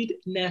 We need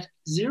net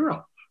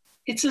zero.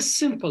 It's as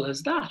simple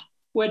as that,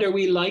 whether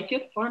we like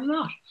it or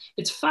not.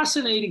 It's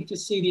fascinating to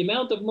see the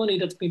amount of money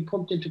that's been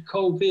pumped into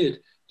COVID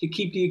to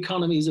keep the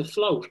economies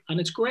afloat, and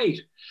it's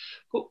great.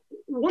 But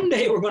one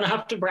day we're going to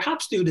have to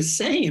perhaps do the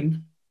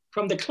same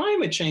from the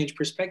climate change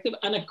perspective.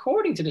 And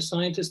according to the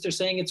scientists, they're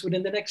saying it's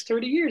within the next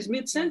 30 years,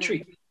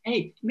 mid-century.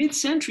 Hey,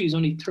 mid-century is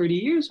only 30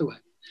 years away.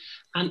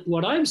 And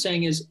what I'm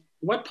saying is,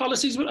 what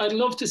policies I'd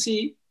love to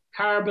see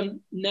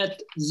carbon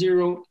net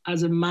zero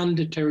as a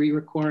mandatory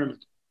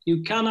requirement.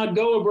 You cannot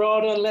go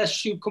abroad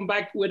unless you come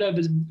back with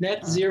a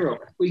net zero.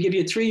 We give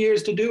you 3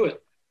 years to do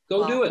it.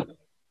 Go do it.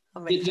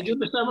 Did you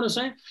understand what I'm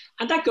saying?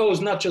 And that goes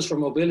not just for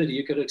mobility.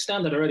 You could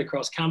extend that right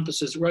across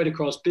campuses, right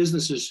across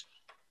businesses,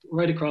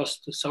 right across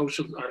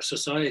our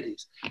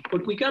societies.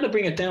 But we got to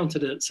bring it down to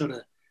the sort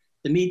of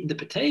the meat and the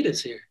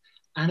potatoes here.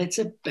 And it's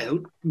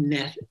about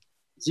net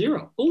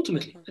zero,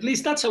 ultimately. At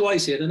least that's how I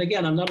see it. And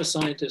again, I'm not a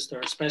scientist or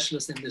a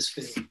specialist in this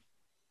field.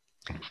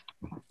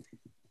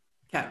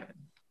 Kevin,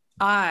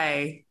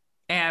 I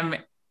am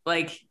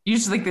you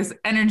just this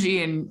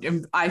energy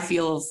and I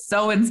feel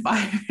so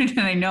inspired. And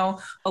I know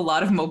a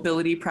lot of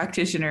mobility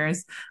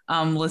practitioners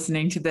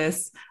listening to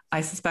this,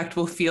 I suspect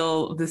will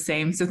feel the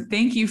same. So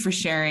thank you for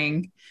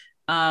sharing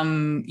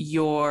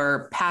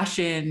your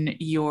passion,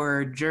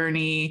 your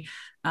journey,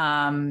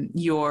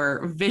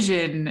 your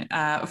vision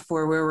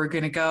for where we're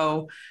going to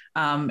go,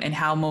 and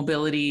how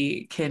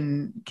mobility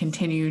can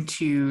continue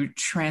to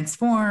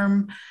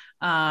transform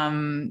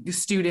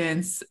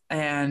students,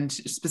 and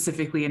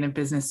specifically in a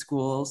business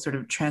school, sort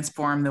of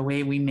transform the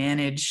way we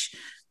manage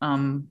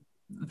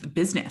the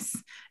business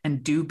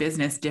and do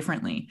business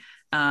differently.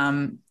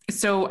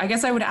 So I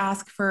guess I would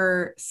ask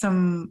for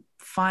some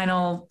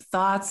final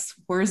thoughts,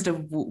 words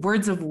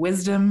of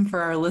wisdom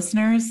for our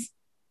listeners.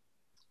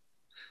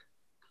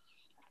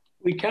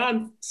 We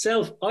can't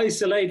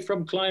self-isolate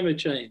from climate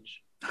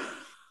change.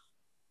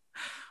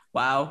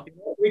 Wow.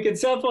 We can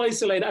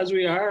self-isolate as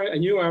we are,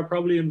 and you are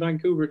probably in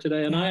Vancouver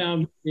today, and I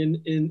am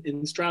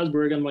in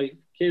Strasbourg, and my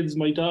kids,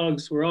 my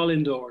dogs, we're all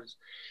indoors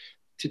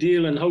to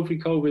deal, and hopefully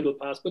COVID will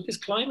pass. But this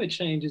climate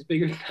change is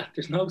bigger than that.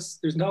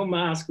 There's no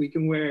mask we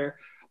can wear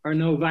or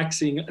no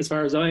vaccine, as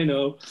far as I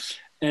know.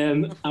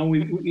 And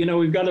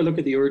we've got to look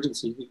at the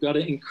urgency. We've got to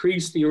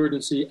increase the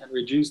urgency and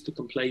reduce the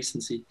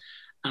complacency.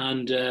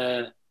 And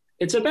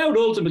it's about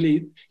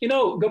ultimately,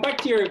 go back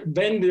to your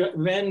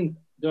Venn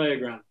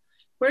diagram.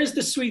 Where's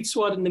the sweet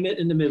spot in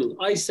the middle?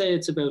 I say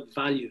it's about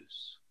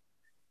values.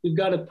 We've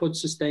got to put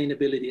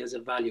sustainability as a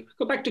value.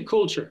 Go back to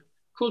culture.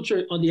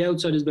 Culture on the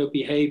outside is about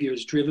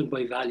behaviors driven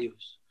by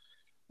values.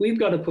 We've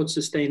got to put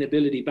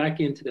sustainability back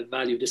into the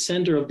value, the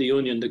center of the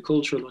onion, the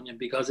cultural onion,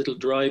 because it'll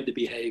drive the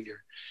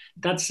behavior.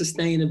 That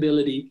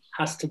sustainability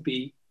has to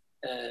be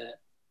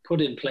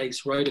put in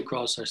place right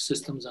across our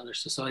systems and our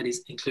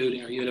societies,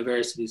 including our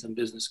universities and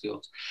business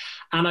schools.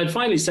 And I'd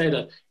finally say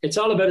that it's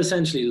all about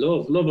essentially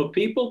love of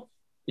people,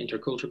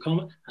 intercultural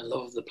common, and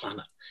love of the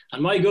planet.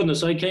 And my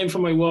goodness, I came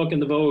from my walk in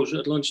the Vosges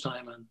at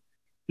lunchtime, and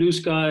blue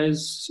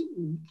skies,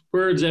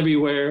 birds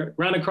everywhere,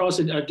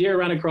 a deer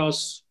ran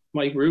across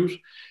my route.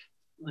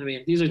 I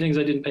mean, these are things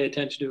I didn't pay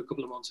attention to a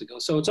couple of months ago.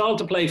 So it's all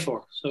to play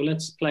for. So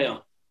let's play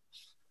on.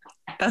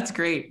 That's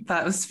great.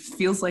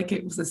 Feels like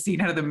it was a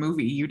scene out of the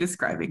movie, you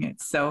describing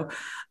it. So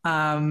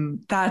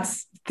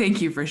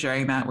thank you for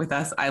sharing that with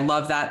us. I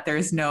love that.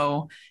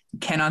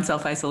 Cannot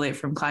self-isolate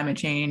from climate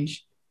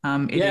change.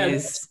 It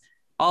is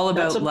all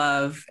about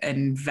love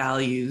and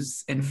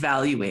values and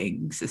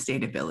valuing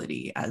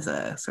sustainability as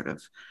a sort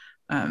of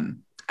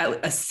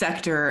a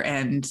sector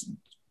and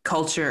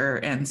culture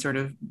and sort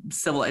of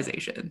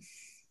civilization.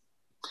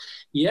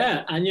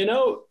 Yeah. And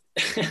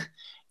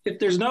if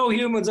there's no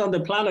humans on the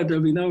planet,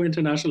 there'll be no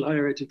international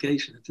higher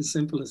education. It's as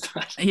simple as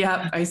that.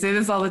 Yeah, I say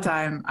this all the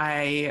time.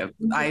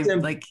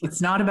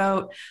 It's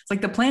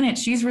like the planet.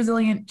 She's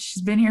resilient.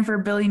 She's been here for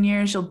 1 billion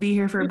years. She'll be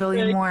here for 1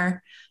 billion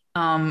more.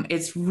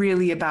 It's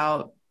really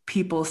about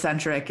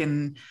people-centric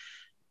and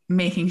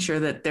making sure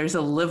that there's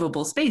a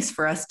livable space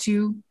for us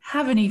to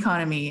have an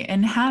economy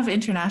and have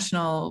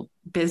international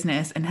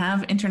business and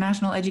have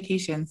international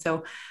education.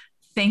 So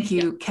thank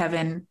you,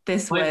 Kevin.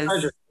 This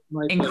was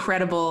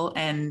incredible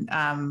and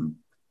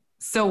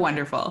so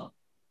wonderful.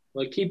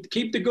 Well,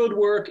 keep the good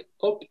work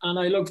up, and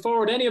I look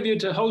forward, any of you,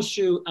 to host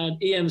you at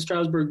EM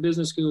Strasbourg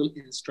Business School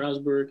in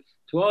Strasbourg.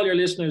 To all your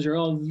listeners, you're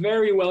all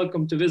very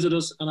welcome to visit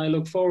us, and I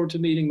look forward to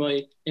meeting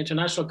my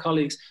international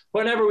colleagues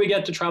whenever we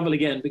get to travel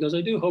again, because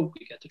I do hope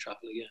we get to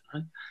travel again,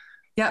 right?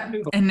 Yeah,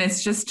 and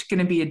it's just going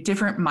to be a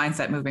different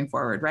mindset moving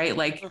forward, right?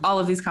 Like all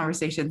of these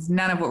conversations,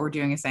 none of what we're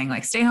doing is saying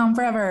like, stay home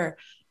forever.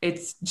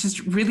 It's just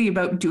really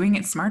about doing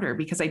it smarter,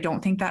 because I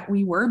don't think that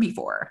we were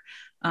before.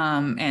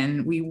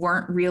 And we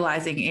weren't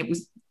realizing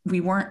we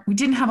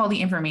didn't have all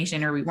the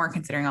information, or we weren't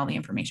considering all the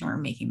information. We were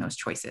making those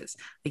choices.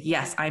 Like,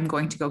 yes, I'm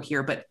going to go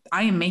here, but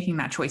I am making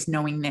that choice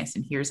knowing this,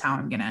 and here's how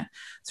I'm going to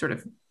sort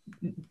of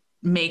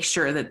make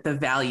sure that the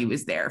value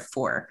is there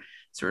for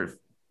sort of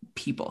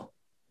people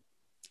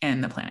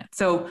and the planet.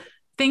 So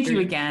thank you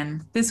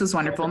again. This was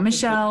wonderful.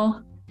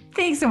 Michelle,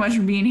 thanks so much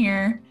for being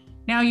here.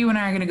 Now you and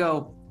I are going to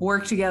go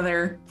work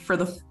together for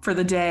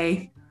the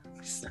day.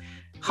 Just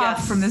hop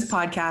from this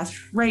podcast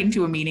right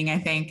into a meeting, I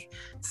think.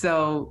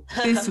 So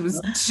this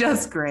was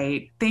just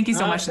great. Thank you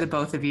so much to the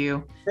both of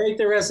you. Take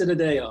the rest of the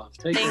day off.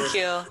 Thank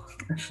you.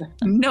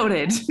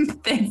 Noted.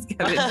 Thanks,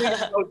 Kevin.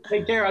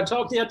 Take care. I'll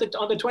talk to you on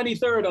the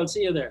 23rd. I'll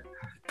see you there.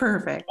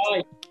 Perfect.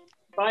 Bye.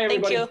 Bye,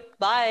 everybody. Thank you.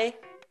 Bye.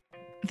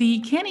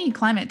 The Canny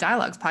Climate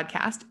Dialogues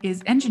podcast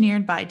is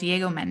engineered by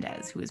Diego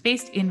Mendez, who is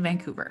based in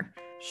Vancouver.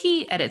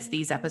 He edits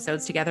these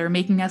episodes together,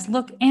 making us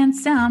look and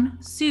sound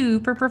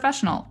super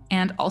professional.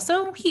 And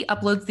also, he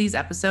uploads these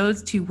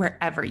episodes to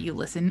wherever you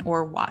listen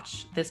or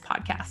watch this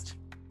podcast.